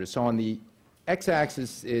capita. So on the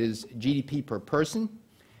x-axis is GDP per person,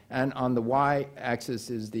 and on the y-axis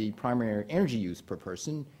is the primary energy use per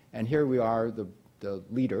person. And here we are, the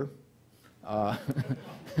leader,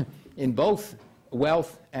 in both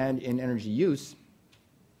wealth and in energy use.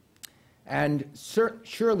 And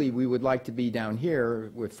surely we would like to be down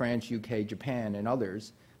here with France, UK, Japan, and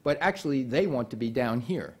others, but actually they want to be down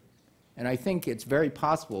here. And I think it's very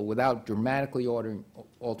possible, without dramatically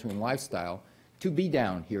altering lifestyle, to be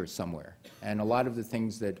down here somewhere. And a lot of the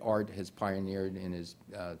things that Art has pioneered in his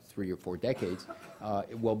 3 or 4 decades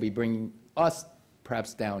will be bringing us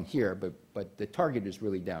perhaps down here, but the target is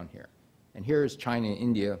really down here. And here is China and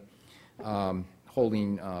India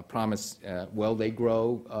holding promise. Will they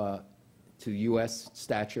grow to U.S.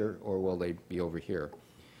 stature, or will they be over here?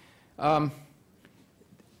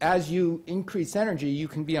 As you increase energy, you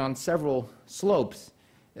can be on several slopes.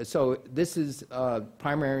 So this is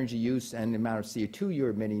primary energy use and the amount of CO2 you're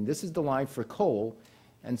emitting. This is the line for coal.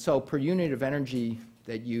 And so per unit of energy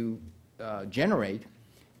that you generate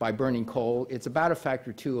by burning coal, it's about a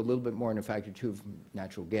factor 2, a little bit more than a factor 2 of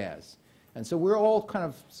natural gas. And so we're all kind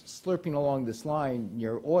of slurping along this line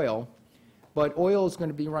near oil, but oil is going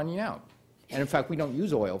to be running out. And in fact, we don't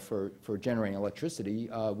use oil for generating electricity.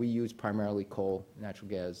 We use primarily coal, natural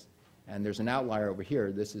gas. And there's an outlier over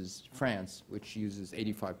here. This is France, which uses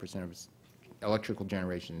 85% of its electrical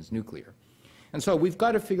generation is nuclear. And so we've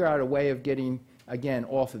got to figure out a way of getting, again,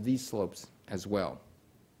 off of these slopes as well.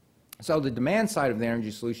 So the demand side of the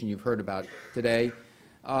energy solution you've heard about today,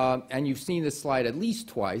 and you've seen this slide at least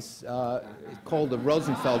twice, called the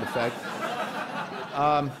Rosenfeld Effect.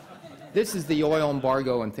 This is the oil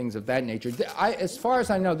embargo and things of that nature. As far as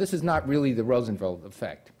I know, this is not really the Rosenfeld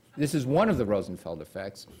effect. This is one of the Rosenfeld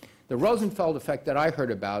effects. The Rosenfeld effect that I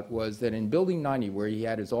heard about was that in Building 90, where he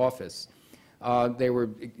had his office, they were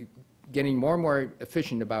getting more and more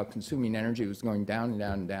efficient about consuming energy. It was going down and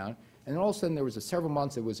down and down. And then all of a sudden, there was several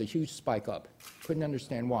months, there was a huge spike up. Couldn't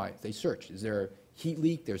understand why. They searched. Is there a heat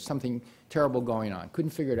leak? There's something terrible going on.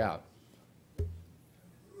 Couldn't figure it out.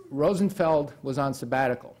 Rosenfeld was on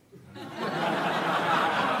sabbatical.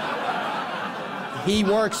 he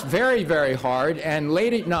works very, very hard, and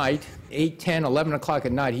late at night, 8, 10, 11 o'clock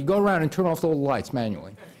at night, he'd go around and turn off all the lights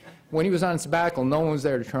manually. When he was on sabbatical, no one was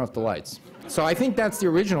there to turn off the lights. So I think that's the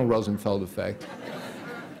original Rosenfeld effect.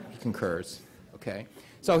 He concurs. Okay.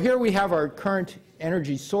 So here we have our current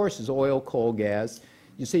energy sources, oil, coal, gas.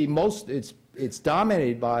 You see, it's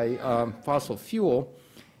dominated by fossil fuel.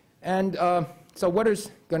 And so what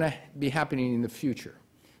is going to be happening in the future?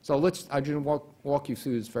 So I'm going to walk you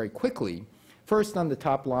through this very quickly. First, on the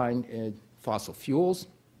top line, fossil fuels.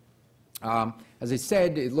 As I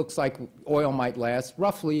said, it looks like oil might last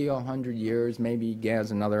roughly 100 years, maybe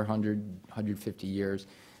gas another 100, 150 years.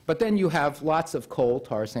 But then you have lots of coal,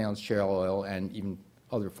 tar sands, shale oil, and even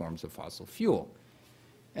other forms of fossil fuel.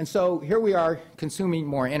 And so here we are consuming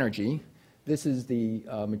more energy. This is the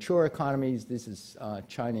mature economies. This is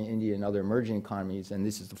China, India, and other emerging economies. And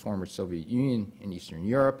this is the former Soviet Union in Eastern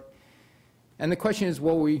Europe. And the question is,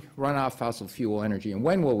 will we run out of fossil fuel energy? And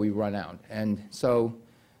when will we run out? And so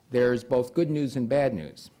there's both good news and bad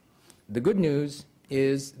news. The good news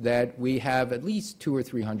is that we have at least 200 or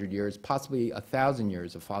 300 years, possibly 1,000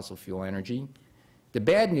 years of fossil fuel energy. The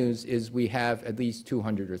bad news is we have at least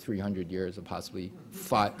 200 or 300 years of possibly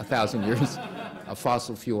 1,000 years of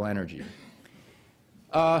fossil fuel energy.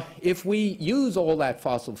 If we use all that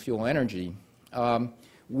fossil fuel energy,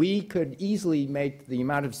 we could easily make the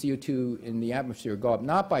amount of CO2 in the atmosphere go up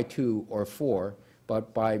not by 2 or 4,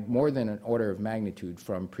 but by more than an order of magnitude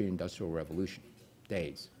from pre-industrial revolution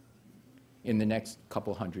days in the next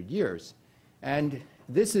couple hundred years. And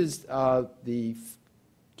this is the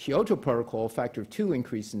Kyoto Protocol factor of 2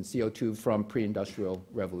 increase in CO2 from pre-industrial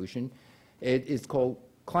revolution. It is called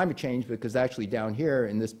climate change because actually down here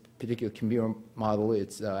in this particular computer model,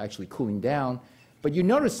 it's actually cooling down. But you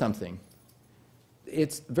notice something.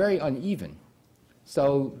 It's very uneven.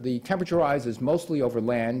 So the temperature rise is mostly over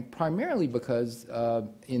land, primarily because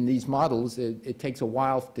in these models, it takes a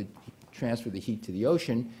while to transfer the heat to the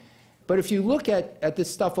ocean. But if you look at this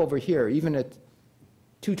stuff over here, even at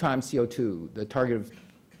 2 times CO2, the target of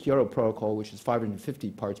Kyoto Protocol, which is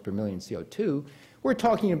 550 parts per million CO2, we're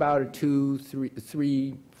talking about a 2,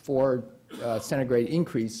 3, 4 centigrade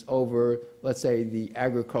increase over, let's say, the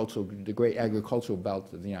great agricultural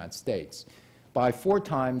belt of the United States. By 4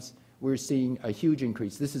 times, we're seeing a huge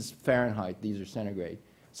increase. This is Fahrenheit. These are centigrade.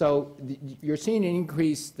 So you're seeing an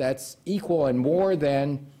increase that's equal and more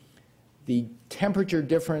than the temperature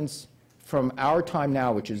difference from our time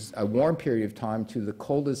now, which is a warm period of time, to the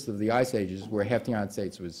coldest of the ice ages, where half the United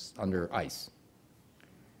States was under ice.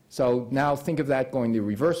 So now think of that going the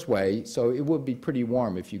reverse way. So it would be pretty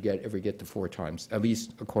warm if you ever get to 4 times, at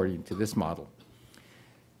least according to this model.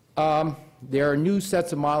 There are new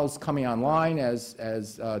sets of models coming online as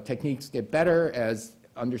techniques get better, as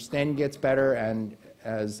understanding gets better, and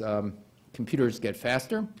as computers get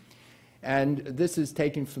faster. And this is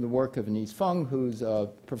taken from the work of Anise Feng, who's a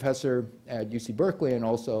professor at UC Berkeley and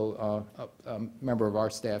also a member of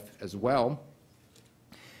our staff as well.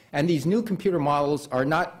 And these new computer models are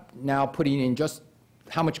not now putting in just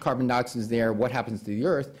how much carbon dioxide is there, what happens to the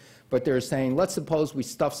Earth, but they're saying, let's suppose we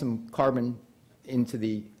stuff some carbon into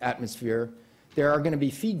the atmosphere. There are going to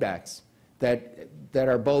be feedbacks that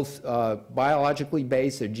are both biologically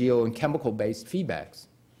based or geo and chemical based feedbacks.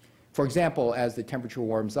 For example, as the temperature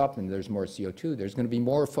warms up and there's more CO2, there's going to be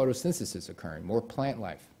more photosynthesis occurring, more plant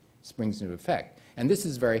life springs into effect. And this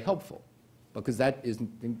is very helpful because that is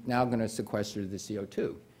now going to sequester the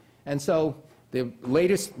CO2. And so the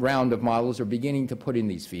latest round of models are beginning to put in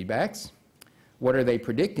these feedbacks. What are they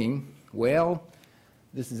predicting? Well,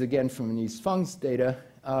 this is again from Anise Feng's data.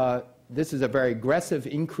 This is a very aggressive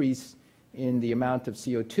increase in the amount of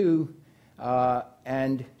CO2.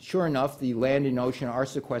 And sure enough, the land and ocean are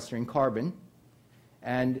sequestering carbon,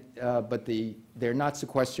 but they're not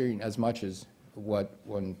sequestering as much as what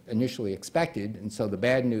one initially expected. And so the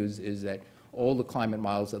bad news is that all the climate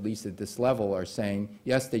models, at least at this level, are saying,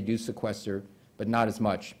 yes, they do sequester, but not as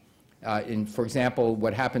much. For example,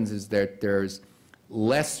 what happens is that there's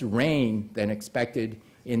less rain than expected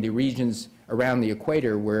in the regions around the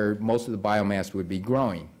equator where most of the biomass would be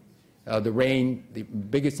growing. The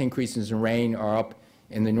biggest increases in rain are up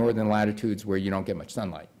in the northern latitudes where you don't get much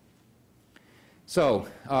sunlight. So,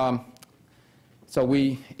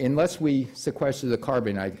 unless we sequester the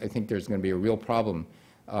carbon, I think there's going to be a real problem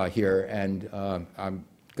here, and I've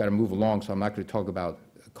got to move along, so I'm not going to talk about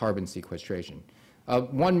carbon sequestration.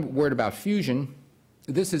 One word about fusion.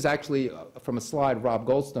 This is actually from a slide of Rob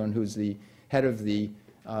Goldstone, who's the head of the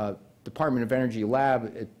Department of Energy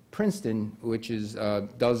lab at Princeton, which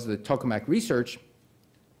does the tokamak research.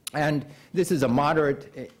 And this is a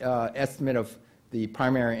moderate estimate of the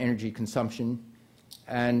primary energy consumption.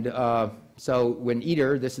 And so when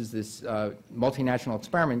ITER, this multinational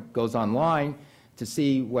experiment, goes online to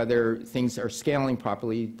see whether things are scaling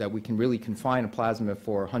properly, that we can really confine a plasma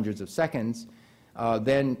for hundreds of seconds,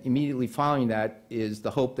 then immediately following that is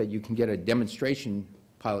the hope that you can get a demonstration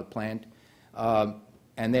pilot plant,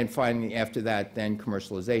 and then finally after that, then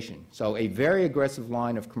commercialization. So a very aggressive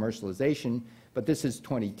line of commercialization, but this is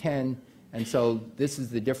 2010, and so this is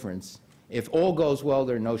the difference. If all goes well,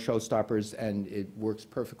 there are no showstoppers, and it works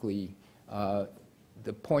perfectly.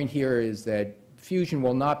 The point here is that fusion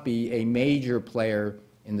will not be a major player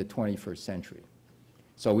in the 21st century.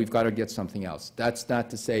 So we've got to get something else. That's not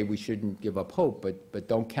to say we shouldn't give up hope, but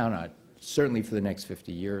don't count on it, certainly for the next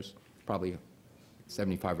 50 years, probably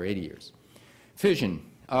 75 or 80 years. Fission.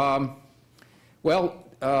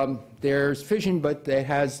 There's fission, but it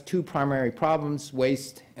has two primary problems,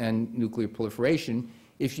 waste and nuclear proliferation.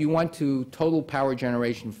 If you went to total power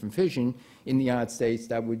generation from fission in the United States,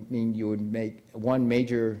 that would mean you would make one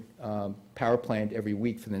major power plant every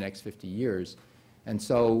week for the next 50 years. And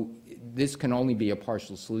so this can only be a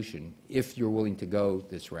partial solution if you're willing to go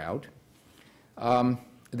this route.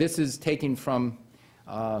 This is taken from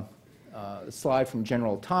a slide from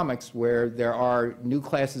General Atomics, where there are new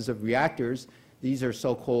classes of reactors. These are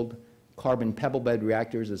so-called carbon pebble bed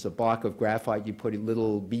reactors. As a block of graphite, you put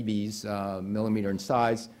little BBs, millimeter in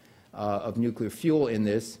size, of nuclear fuel in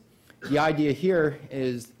this. The idea here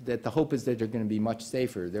is that the hope is that they're going to be much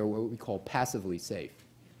safer. They're what we call passively safe.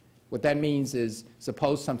 What that means is,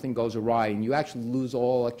 suppose something goes awry and you actually lose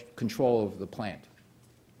all control of the plant.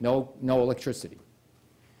 No electricity.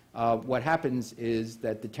 What happens is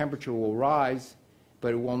that the temperature will rise,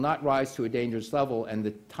 but it will not rise to a dangerous level, and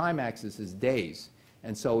the time axis is days.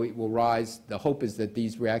 And so it will rise. The hope is that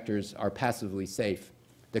these reactors are passively safe.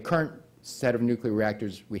 The current set of nuclear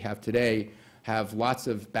reactors we have today have lots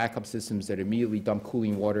of backup systems that immediately dump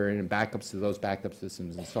cooling water in and backups to those backup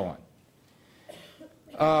systems and so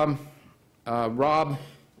on. Rob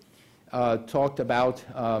talked about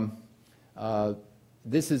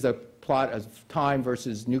this is a plot of time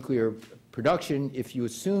versus nuclear production. If you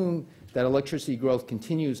assume that electricity growth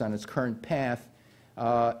continues on its current path,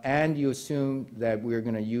 and you assume that we're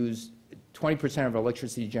going to use 20% of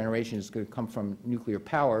electricity generation is going to come from nuclear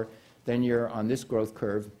power, then you're on this growth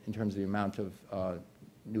curve in terms of the amount of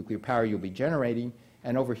nuclear power you'll be generating.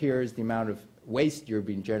 And over here is the amount of waste you're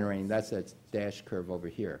being generating. That's that dash curve over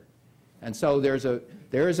here. And so there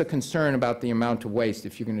is a concern about the amount of waste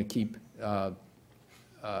if you're going to keep,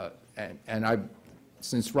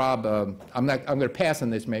 since Rob, I'm going to pass on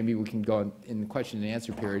this. Maybe we can go in the question and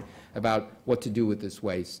answer period about what to do with this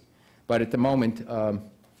waste. But at the moment,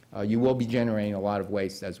 you will be generating a lot of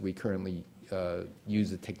waste as we currently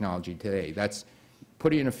use the technology today. That's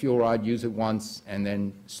put it in a fuel rod, use it once, and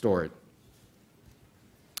then store it.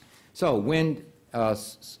 So wind,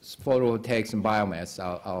 photovoltaics, and biomass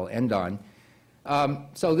I'll end on.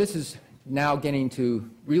 So this is now getting to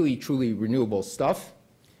really, truly renewable stuff.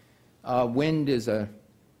 Wind is a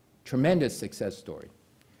tremendous success story.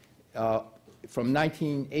 From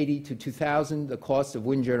 1980 to 2000, the cost of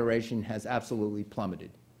wind generation has absolutely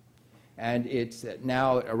plummeted. And it's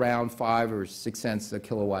now around 5 or 6 cents a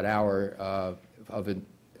kilowatt hour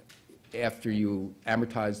after you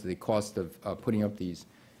amortize the cost of putting up these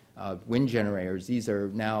wind generators. These are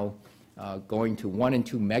now going to 1 and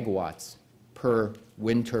 2 megawatts per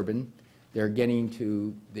wind turbine. They're getting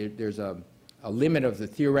to, there's a limit of the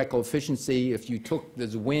theoretical efficiency. If you took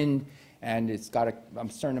this wind and it's got a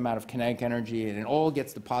certain amount of kinetic energy and it all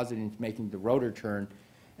gets deposited into making the rotor turn,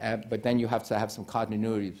 but then you have to have some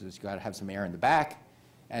continuity because you've got to have some air in the back.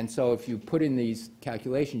 And so if you put in these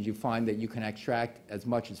calculations, you find that you can extract as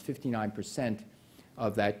much as 59%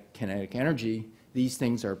 of that kinetic energy. These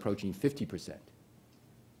things are approaching 50%.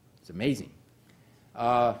 It's amazing.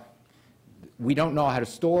 We don't know how to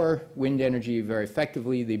store wind energy very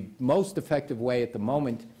effectively. The most effective way at the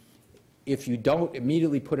moment, if you don't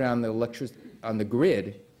immediately put it on the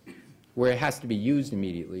grid, where it has to be used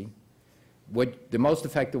immediately, the most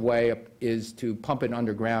effective way is to pump it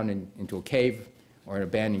underground into a cave or an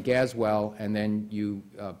abandoned gas well, and then you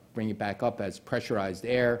bring it back up as pressurized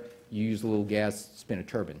air. You use a little gas, spin a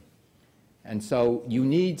turbine. And so you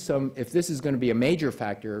need some, if this is going to be a major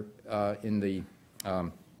factor in the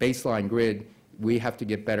baseline grid, we have to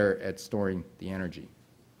get better at storing the energy.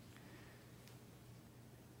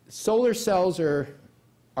 Solar cells are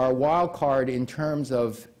a wild card in terms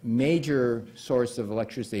of major source of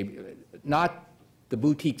electricity, not the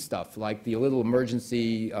boutique stuff like the little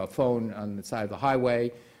emergency phone on the side of the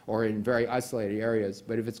highway or in very isolated areas,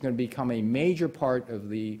 but if it's going to become a major part of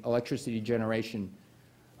the electricity generation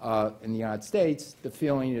in the United States, the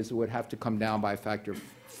feeling is it would have to come down by a factor of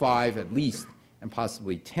 5 at least, and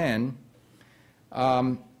possibly 10.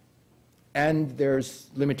 And there's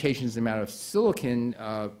limitations in the amount of silicon.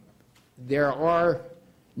 There are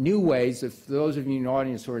new ways, if those of you in the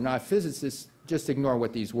audience who are not physicists, just ignore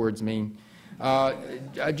what these words mean.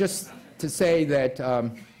 Just to say that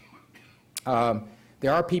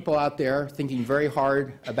there are people out there thinking very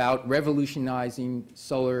hard about revolutionizing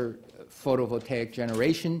solar photovoltaic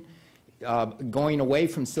generation, going away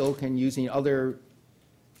from silicon, using other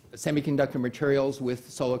semiconductor materials with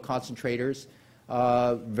solar concentrators.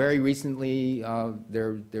 Very recently,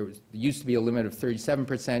 there used to be a limit of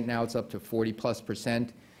 37%. Now it's up to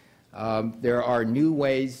 40+%. There are new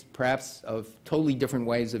ways, perhaps of totally different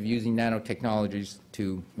ways of using nanotechnologies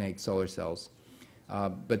to make solar cells.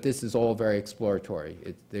 But this is all very exploratory.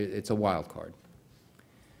 It's a wild card.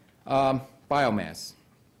 Biomass.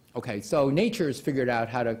 Okay, so nature has figured out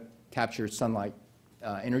how to capture sunlight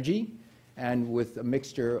energy, and with a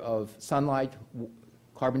mixture of sunlight,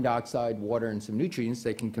 carbon dioxide, water, and some nutrients,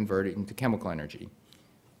 they can convert it into chemical energy.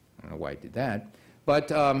 I don't know why I did that.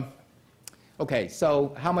 But, okay,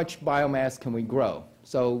 so how much biomass can we grow?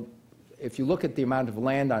 So if you look at the amount of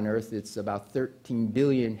land on Earth, it's about 13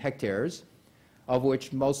 billion hectares, of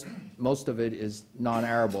which most of it is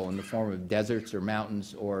non-arable in the form of deserts or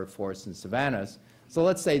mountains or forests and savannas. So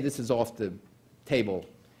let's say this is off the table.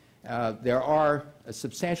 There are a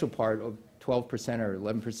substantial part of 12% or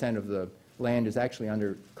 11% of the land is actually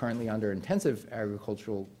currently under intensive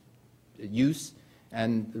agricultural use,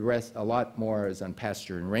 and the rest, a lot more, is on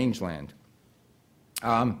pasture and rangeland.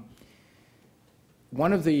 One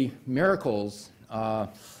of the miracles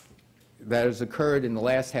that has occurred in the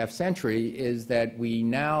last half century is that we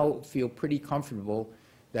now feel pretty comfortable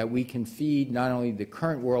that we can feed not only the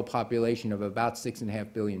current world population of about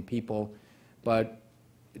 6.5 billion people, but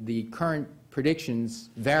the current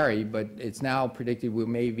predictions vary, but it's now predicted we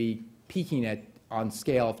may be peaking at, on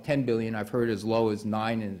scale of 10 billion. I've heard as low as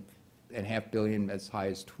 9.5 billion, as high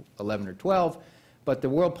as 11 or 12, but the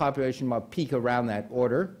world population might peak around that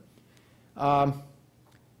order. From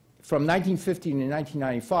 1950 to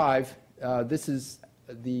 1995, this is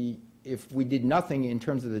the, if we did nothing in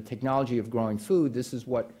terms of the technology of growing food, this is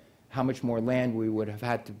how much more land we would have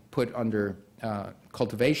had to put under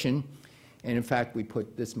cultivation. And in fact, we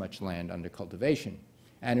put this much land under cultivation.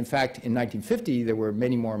 And in fact, in 1950, there were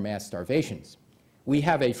many more mass starvations. We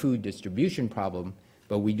have a food distribution problem,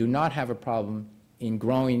 but we do not have a problem in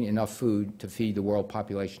growing enough food to feed the world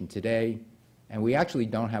population today. And we actually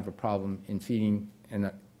don't have a problem in feeding,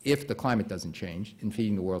 if the climate doesn't change, in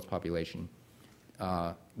feeding the world's population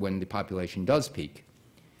when the population does peak.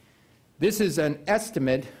 This is an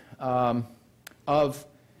estimate of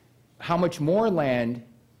how much more land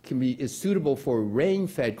is suitable for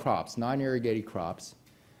rain-fed crops, non-irrigated crops,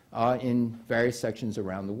 in various sections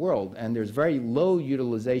around the world. And there's very low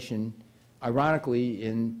utilization, ironically,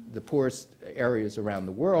 in the poorest areas around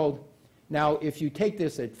the world. Now, if you take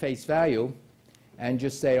this at face value and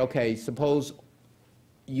just say, okay, suppose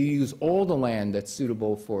you use all the land that's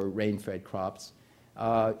suitable for rain-fed crops,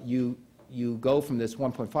 you go from this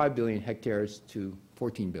 1.5 billion hectares to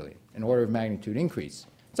 14 billion, an order of magnitude increase.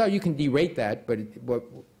 So you can derate that, but what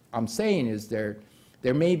I'm saying is there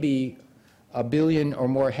may be a billion or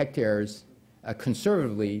more hectares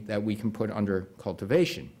conservatively that we can put under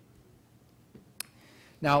cultivation.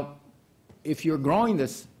 Now, if you're growing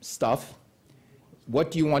this stuff,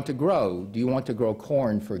 what do you want to grow? Do you want to grow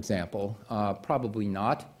corn, for example? Probably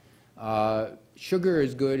not. Sugar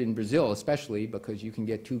is good in Brazil, especially because you can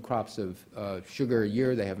get 2 crops of sugar a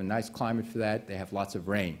year. They have a nice climate for that. They have lots of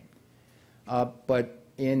rain. But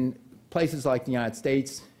in places like the United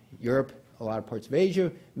States, Europe, a lot of parts of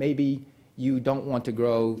Asia, maybe you don't want to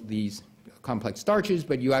grow these complex starches,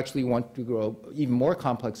 but you actually want to grow even more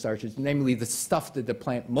complex starches, namely the stuff that the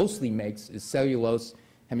plant mostly makes is cellulose,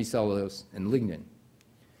 hemicellulose, and lignin.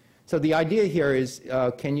 So the idea here is,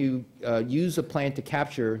 can you use a plant to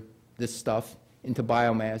capture this stuff into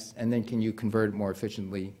biomass, and then can you convert it more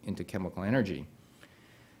efficiently into chemical energy?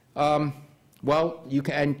 Well, you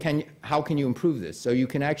can, how can you improve this? So you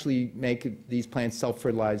can actually make these plants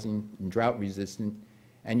self-fertilizing and drought-resistant,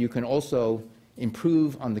 and you can also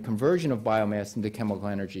improve on the conversion of biomass into chemical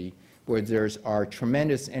energy, where there are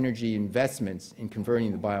tremendous energy investments in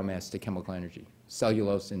converting the biomass to chemical energy.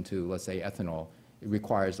 Cellulose into, let's say, ethanol. It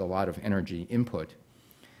requires a lot of energy input.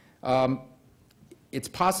 It's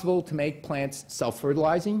possible to make plants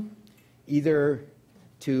self-fertilizing, either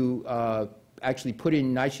to actually put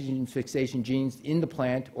in nitrogen fixation genes in the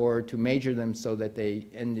plant or to major them so that they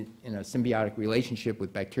end in a symbiotic relationship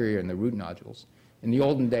with bacteria and the root nodules. In the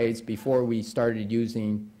olden days, before we started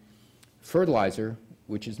using fertilizer,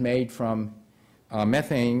 which is made from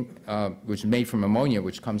methane, which is made from ammonia,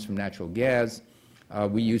 which comes from natural gas,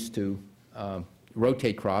 we used to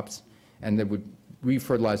rotate crops, and they would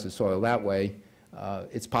re-fertilize the soil that way.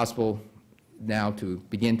 It's possible now to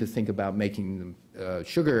begin to think about making them,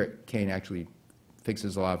 sugar cane actually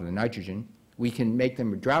fixes a lot of the nitrogen. We can make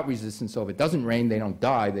them drought resistant, so if it doesn't rain, they don't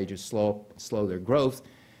die, they just slow their growth.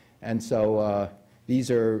 And so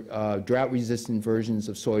these are drought resistant versions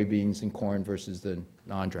of soybeans and corn versus the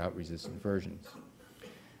non-drought resistant versions.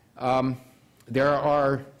 There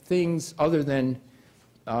are things other than,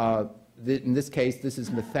 in this case, this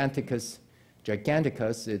is Methanthicus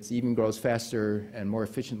giganticus. It even grows faster and more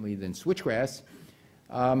efficiently than switchgrass.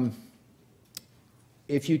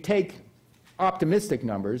 If you take optimistic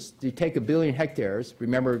numbers, you take 1 billion hectares,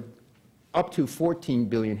 remember up to 14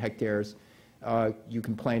 billion hectares you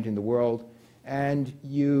can plant in the world, and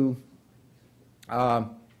you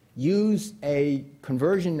use a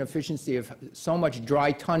conversion efficiency of so much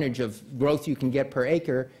dry tonnage of growth you can get per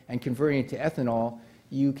acre and converting it to ethanol,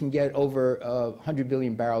 you can get over 100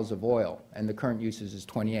 billion barrels of oil, and the current usage is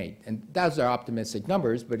 28. And those are optimistic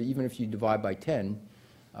numbers, but even if you divide by 10,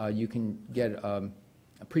 you can get a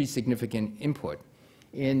pretty significant input.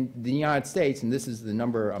 In the United States, and this is the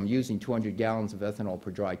number I'm using, 200 gallons of ethanol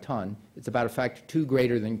per dry ton, it's about a factor 2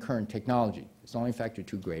 greater than current technology. It's only a factor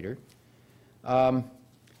 2 greater.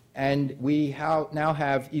 And we now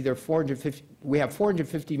have either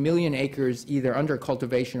 450 million acres either under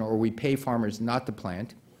cultivation or we pay farmers not to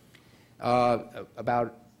plant.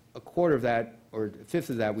 About a quarter of that, or a fifth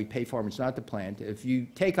of that, we pay farmers not to plant. If you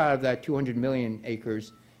take out of that 200 million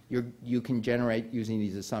acres, you can generate, using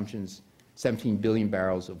these assumptions, 17 billion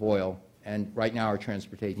barrels of oil, and right now our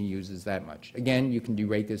transportation uses that much. Again, you can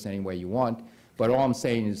derate this any way you want, but all I'm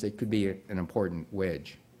saying is it could be an important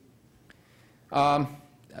wedge.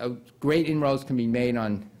 Great inroads can be made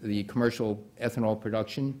on the commercial ethanol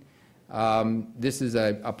production. This is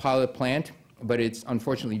a pilot plant, but it's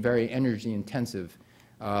unfortunately very energy intensive.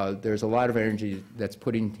 There's a lot of energy that's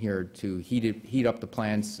put in here to heat up the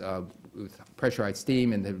plants with pressurized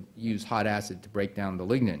steam and then use hot acid to break down the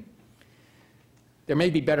lignin. There may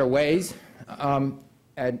be better ways.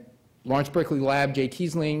 At Lawrence Berkeley Lab, Jay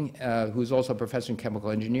Kiesling, who's also a professor in chemical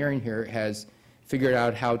engineering here, has figured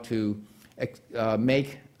out how to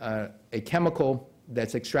make a chemical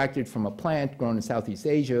that's extracted from a plant grown in Southeast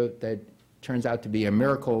Asia that turns out to be a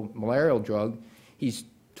miracle malarial drug. He's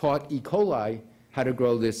taught E. coli how to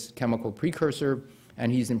grow this chemical precursor,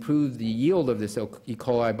 and he's improved the yield of this E.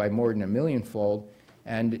 coli by more than 1 millionfold.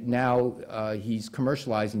 And now he's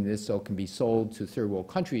commercializing this so it can be sold to third world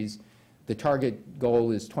countries. The target goal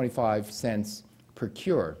is 25 cents per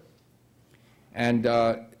cure. And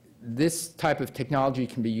this type of technology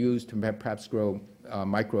can be used to perhaps grow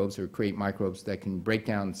microbes or create microbes that can break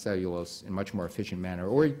down cellulose in a much more efficient manner,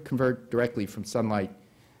 or convert directly from sunlight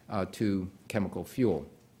to chemical fuel.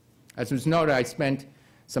 As was noted, I spent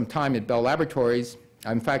some time at Bell Laboratories.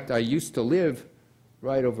 In fact, I used to live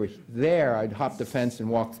right over there. I'd hop the fence and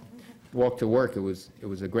walk to work. It was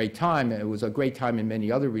a great time. It was a great time in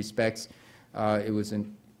many other respects. It was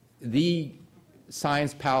the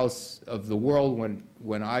science palace of the world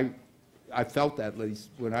when I felt that, at least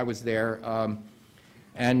when I was there.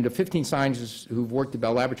 And the 15 scientists who've worked at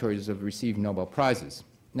Bell Laboratories have received Nobel Prizes.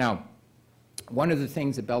 Now, one of the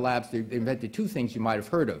things at Bell Labs, they invented 2 things you might have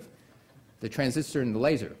heard of: the transistor and the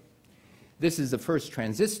laser. This is the first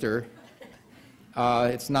transistor.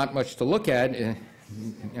 It's not much to look at. You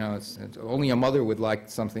know, it's only a mother would like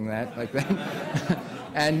something like that.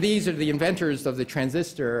 And these are the inventors of the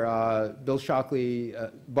transistor, Bill Shockley,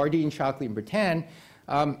 Bardeen, Shockley, and Bertin.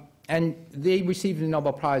 And they received the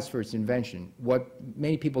Nobel Prize for its invention. What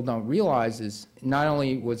many people don't realize is not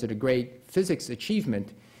only was it a great physics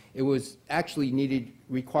achievement, it was actually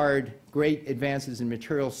required great advances in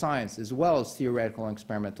material science as well as theoretical and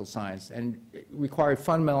experimental science, and it required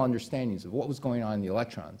fundamental understandings of what was going on in the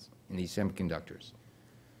electrons in these semiconductors.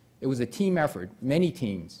 It was a team effort, many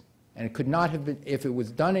teams, and it could not have been, if it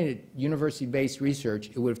was done in university-based research,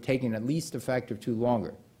 it would have taken at least a factor of 2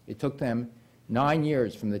 longer. It took them 9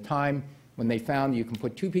 years from the time when they found you can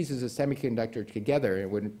put 2 pieces of semiconductor together and it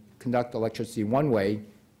would conduct electricity one way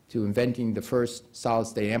to inventing the first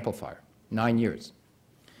solid-state amplifier. 9 years.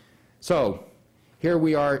 So here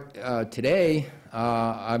we are today.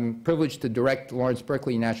 I'm privileged to direct Lawrence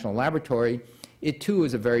Berkeley National Laboratory. It too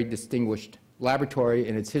is a very distinguished laboratory.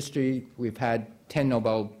 In its history, we've had 10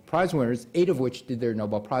 Nobel Prize winners, 8 of which did their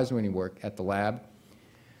Nobel Prize winning work at the lab.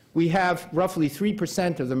 We have roughly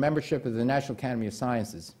 3% of the membership of the National Academy of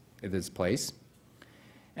Sciences at this place.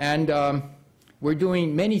 And we're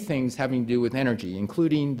doing many things having to do with energy,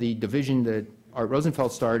 including the division that Art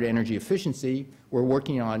Rosenfeld started, energy efficiency. We're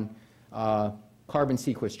working on carbon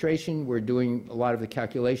sequestration. We're doing a lot of the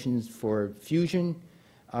calculations for fusion.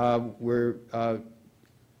 We're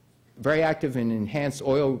very active in enhanced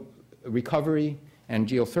oil recovery and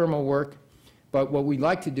geothermal work. But what we'd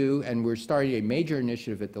like to do, and we're starting a major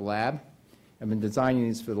initiative at the lab, I've been designing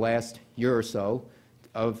these for the last year or so,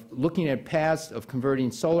 of looking at paths of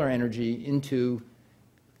converting solar energy into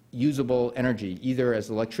usable energy, either as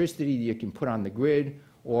electricity that you can put on the grid,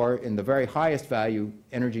 or in the very highest value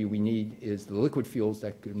energy we need is the liquid fuels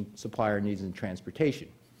that can supply our needs in transportation.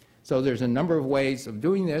 So there's a number of ways of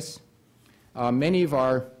doing this. Many of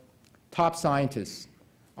our top scientists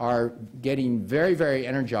are getting very, very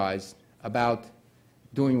energized about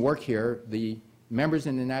doing work here. The members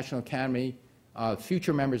in the National Academy,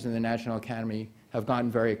 future members in the National Academy have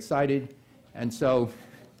gotten very excited. And so,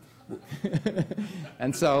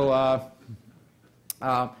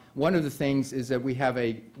 one of the things is that we have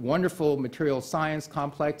a wonderful material science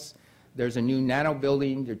complex. There's a new nano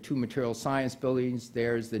building. There are 2 material science buildings.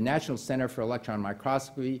 There's the National Center for Electron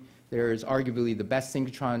Microscopy. There is arguably the best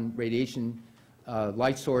synchrotron radiation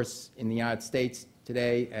light source in the United States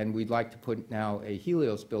today, and we'd like to put now a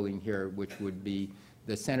Helios building here, which would be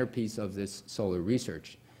the centerpiece of this solar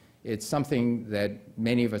research. It's something that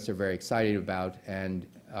many of us are very excited about, and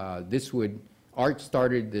Art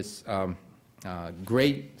started this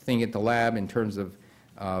great thing at the lab in terms of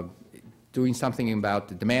doing something about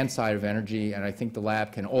the demand side of energy, and I think the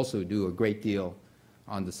lab can also do a great deal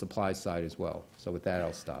on the supply side as well. So with that,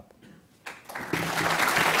 I'll stop.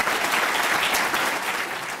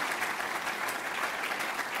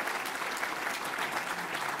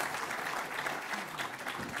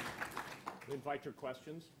 Invite your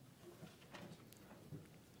questions.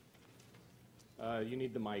 You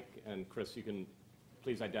need the mic, and Chris, you can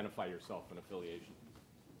please identify yourself and affiliation.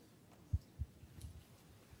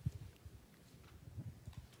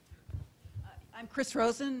 I'm Chris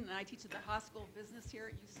Rosen, and I teach at the Haas School of Business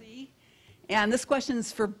here at UC. And this question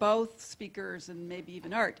is for both speakers and maybe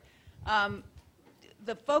even Art.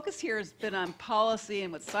 The focus here has been on policy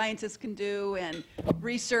and what scientists can do and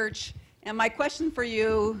research. And my question for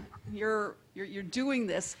you, you're doing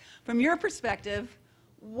this. From your perspective,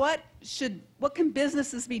 what can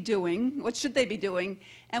businesses be doing? What should they be doing?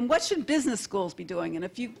 And what should business schools be doing? And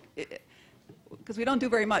if you, because we don't do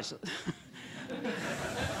very much.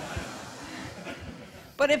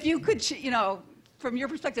 But if you could, from your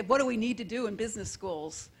perspective, what do we need to do in business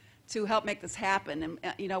schools to help make this happen?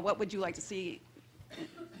 And, what would you like to see?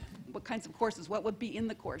 What kinds of courses? What would be in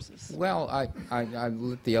the courses? Well, I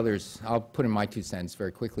let the others, I'll put in my 2 cents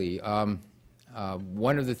very quickly.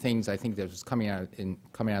 One of the things I think that was coming out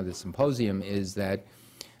of the symposium is that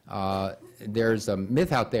there's a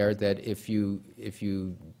myth out there that if you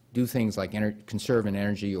do things like conserve in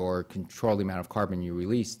energy or control the amount of carbon you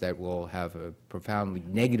release, that will have a profoundly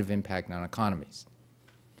negative impact on economies.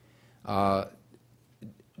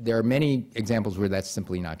 There are many examples where that's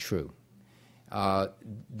simply not true. But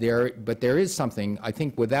there is something, I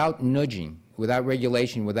think, without nudging, without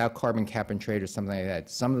regulation, without carbon cap and trade or something like that,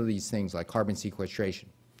 some of these things like carbon sequestration,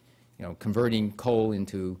 converting coal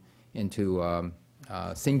into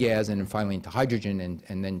syngas and then finally into hydrogen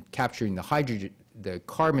and then capturing the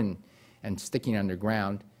carbon and sticking it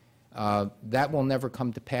underground, that will never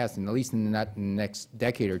come to pass, at least in the next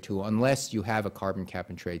decade or 2, unless you have a carbon cap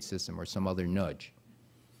and trade system or some other nudge.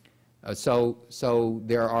 So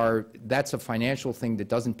that's a financial thing that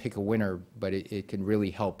doesn't pick a winner, but it can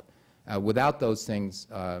really help. Without those things,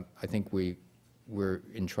 I think we're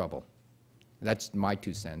in trouble. That's my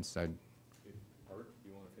 2 cents. Art, do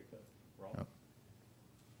you want to take that? Rob? No.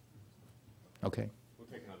 Okay. We'll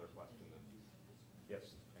take another question then.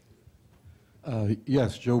 Yes, thank you.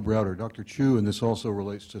 Yes, Joe Browder. Dr. Chu, and this also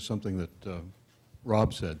relates to something that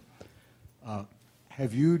Rob said.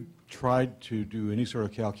 Have you tried to do any sort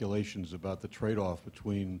of calculations about the trade-off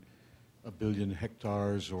between 1 billion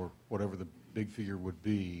hectares or whatever the big figure would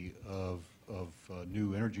be of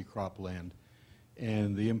new energy cropland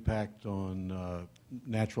and the impact on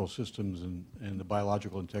natural systems and the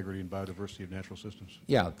biological integrity and biodiversity of natural systems?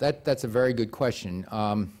 Yeah, that's a very good question.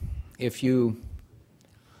 If you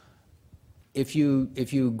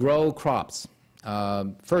grow crops,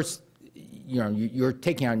 first, you're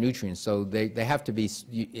taking out nutrients, so they have to be,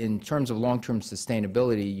 in terms of long-term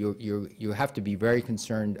sustainability, you have to be very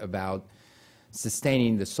concerned about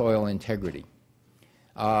sustaining the soil integrity.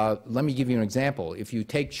 Let me give you an example. If you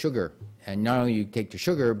take sugar, and not only you take the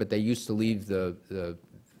sugar, but they used to leave the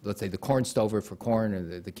let's say the corn stover for corn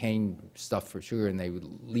or the cane stuff for sugar, and they would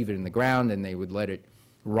leave it in the ground and they would let it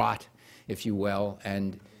rot, if you will.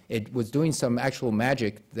 And it was doing some actual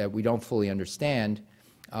magic that we don't fully understand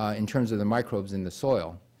in terms of the microbes in the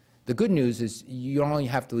soil. The good news is you only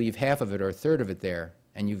have to leave half of it or a third of it there,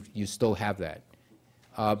 and you still have that.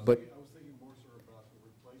 But I was thinking more, sir, about the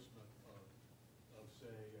replacement of say,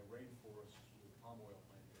 a rainforest with palm oil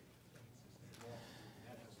plantations.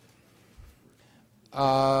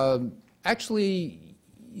 actually,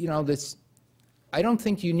 you know, I don't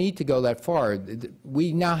think you need to go that far.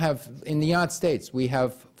 We now have, in the United States, we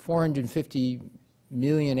have 450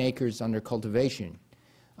 million acres under cultivation.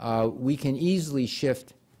 We can easily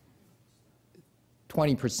shift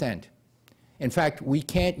 20%. In fact, we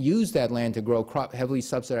can't use that land to grow heavily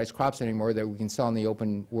subsidized crops anymore that we can sell in the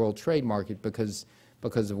open world trade market because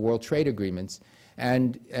of world trade agreements.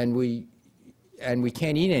 And we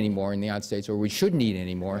can't eat anymore in the United States, or we shouldn't eat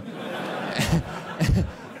anymore.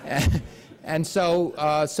 And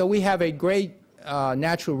so we have a great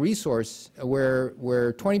natural resource where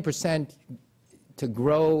 20% to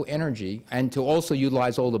grow energy and to also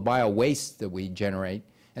utilize all the bio waste that we generate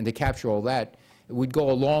and to capture all that, it would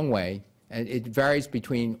go a long way. And it varies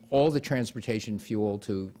between all the transportation fuel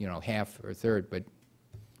to, you know, half or a third, but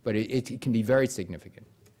it can be very significant.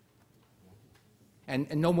 And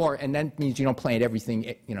no more, and that means you don't plant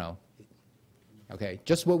everything, you know, okay,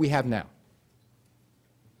 just what we have now.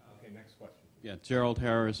 Okay, next question. Yeah, Gerald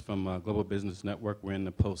Harris from Global Business Network. We're in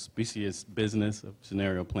the post-specious business of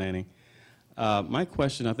scenario planning. My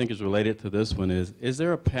question, I think, is related to this one is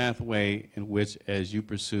there a pathway in which, as you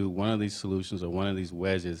pursue one of these solutions or one of these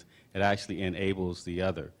wedges, it actually enables the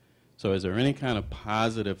other? So is there any kind of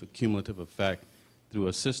positive cumulative effect through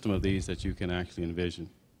a system of these that you can actually envision?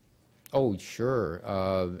 Oh, sure.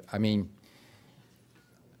 I mean,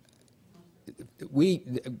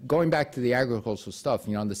 going back to the agricultural stuff,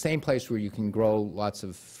 you know, in the same place where you can grow lots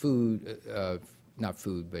of food, not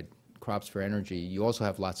food, but crops for energy, you also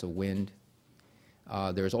have lots of wind.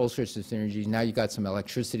 There's all sorts of synergies. Now you've got some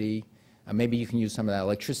electricity. Maybe you can use some of that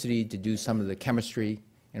electricity to do some of the chemistry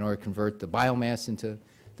in order to convert the biomass into,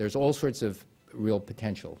 there's all sorts of real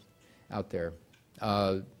potential out there.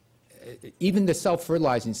 Even the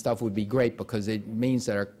self-fertilizing stuff would be great because it means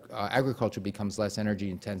that our agriculture becomes less energy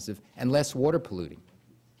intensive and less water polluting.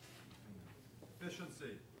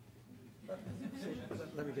 Efficiency.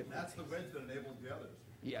 That's the wedge that enables the others.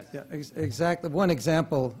 Yes. Yeah, exactly. One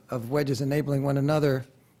example of wedges enabling one another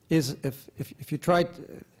is if you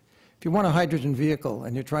want a hydrogen vehicle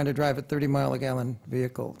and you're trying to drive a 30-mile-a-gallon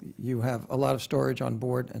vehicle, you have a lot of storage on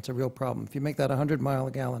board, and it's a real problem. If you make that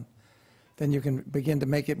 100-mile-a-gallon, then you can begin to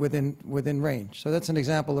make it within range. So that's an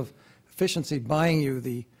example of efficiency buying you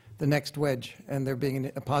the next wedge, and there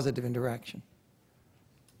being a positive interaction.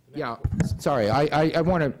 Yeah, sorry, I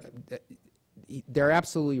want to, they're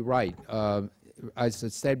absolutely right. As I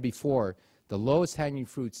said before, the lowest hanging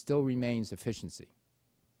fruit still remains efficiency.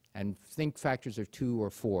 And think factors of 2 or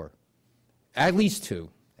 4. At least 2,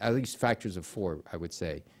 at least factors of 4, I would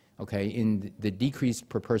say, okay, in the decrease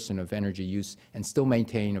per person of energy use, and still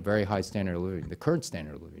maintain a very high standard of living, the current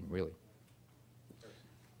standard of living, really.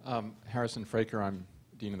 Harrison Fraker, I'm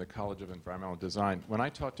Dean of the College of Environmental Design. When I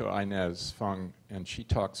talk to Inez Fung, and she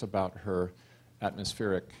talks about her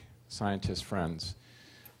atmospheric scientist friends,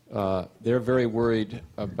 they're very worried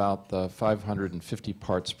about the 550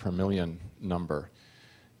 parts per million number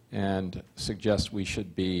and suggest we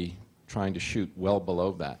should be trying to shoot well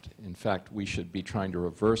below that. In fact, we should be trying to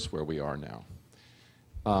reverse where we are now.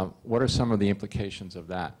 What are some of the implications of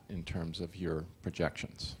that in terms of your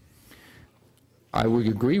projections? I would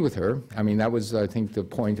agree with her. I mean, that was, I think, the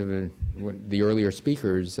point of the earlier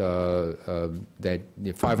speakers, that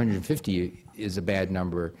the 550 is a bad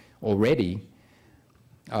number already.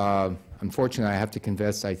 Unfortunately, I have to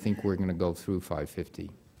confess, I think we're going to go through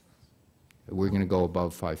 550. We're going to go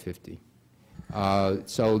above 550.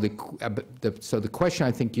 So the question,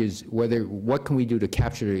 I think, is what can we do to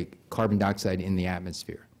capture the carbon dioxide in the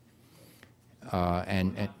atmosphere?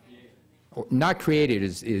 And not created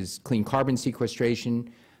is clean carbon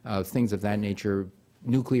sequestration, things of that nature,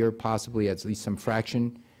 nuclear possibly at least some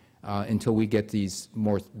fraction, until we get the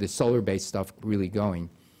solar-based stuff really going.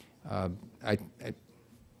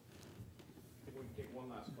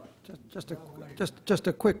 Just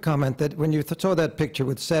a quick comment that when you saw that picture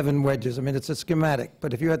with 7 wedges, I mean, it's a schematic,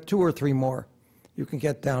 but if you had 2 or 3 more, you can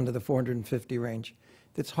get down to the 450 range.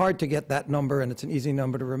 It's hard to get that number, and it's an easy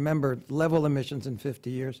number to remember, level emissions in 50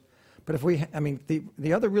 years. But if I mean,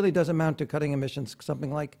 the other really does amount to cutting emissions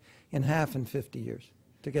something like in half in 50 years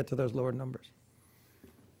to get to those lower numbers.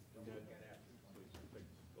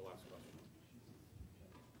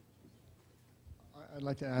 I'd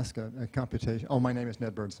like to ask a computation. Oh, my name is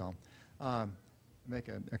Ned Birdsall. Make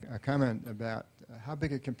a comment about how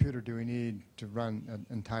big a computer do we need to run an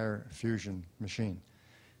entire fusion machine?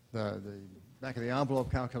 The back of the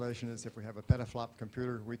envelope calculation is if we have a petaflop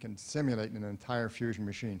computer, we can simulate an entire fusion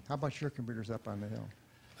machine. How about your computers up on the hill?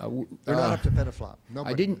 They're not up to petaflop.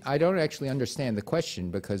 I don't actually understand the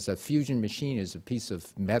question, because a fusion machine is a piece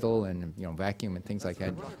of metal and vacuum and things like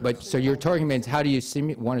that. But so you're talking about how do you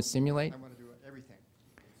want to simulate? I want to do everything.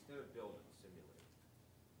 Instead of build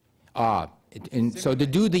and simulate. And so to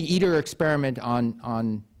do the ITER experiment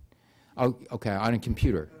on a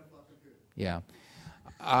computer. Yeah.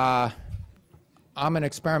 I'm an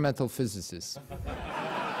experimental physicist.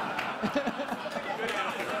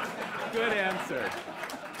 Good answer.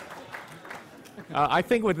 I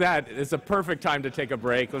think with that, it's a perfect time to take a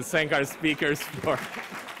break. Let's thank our speakers for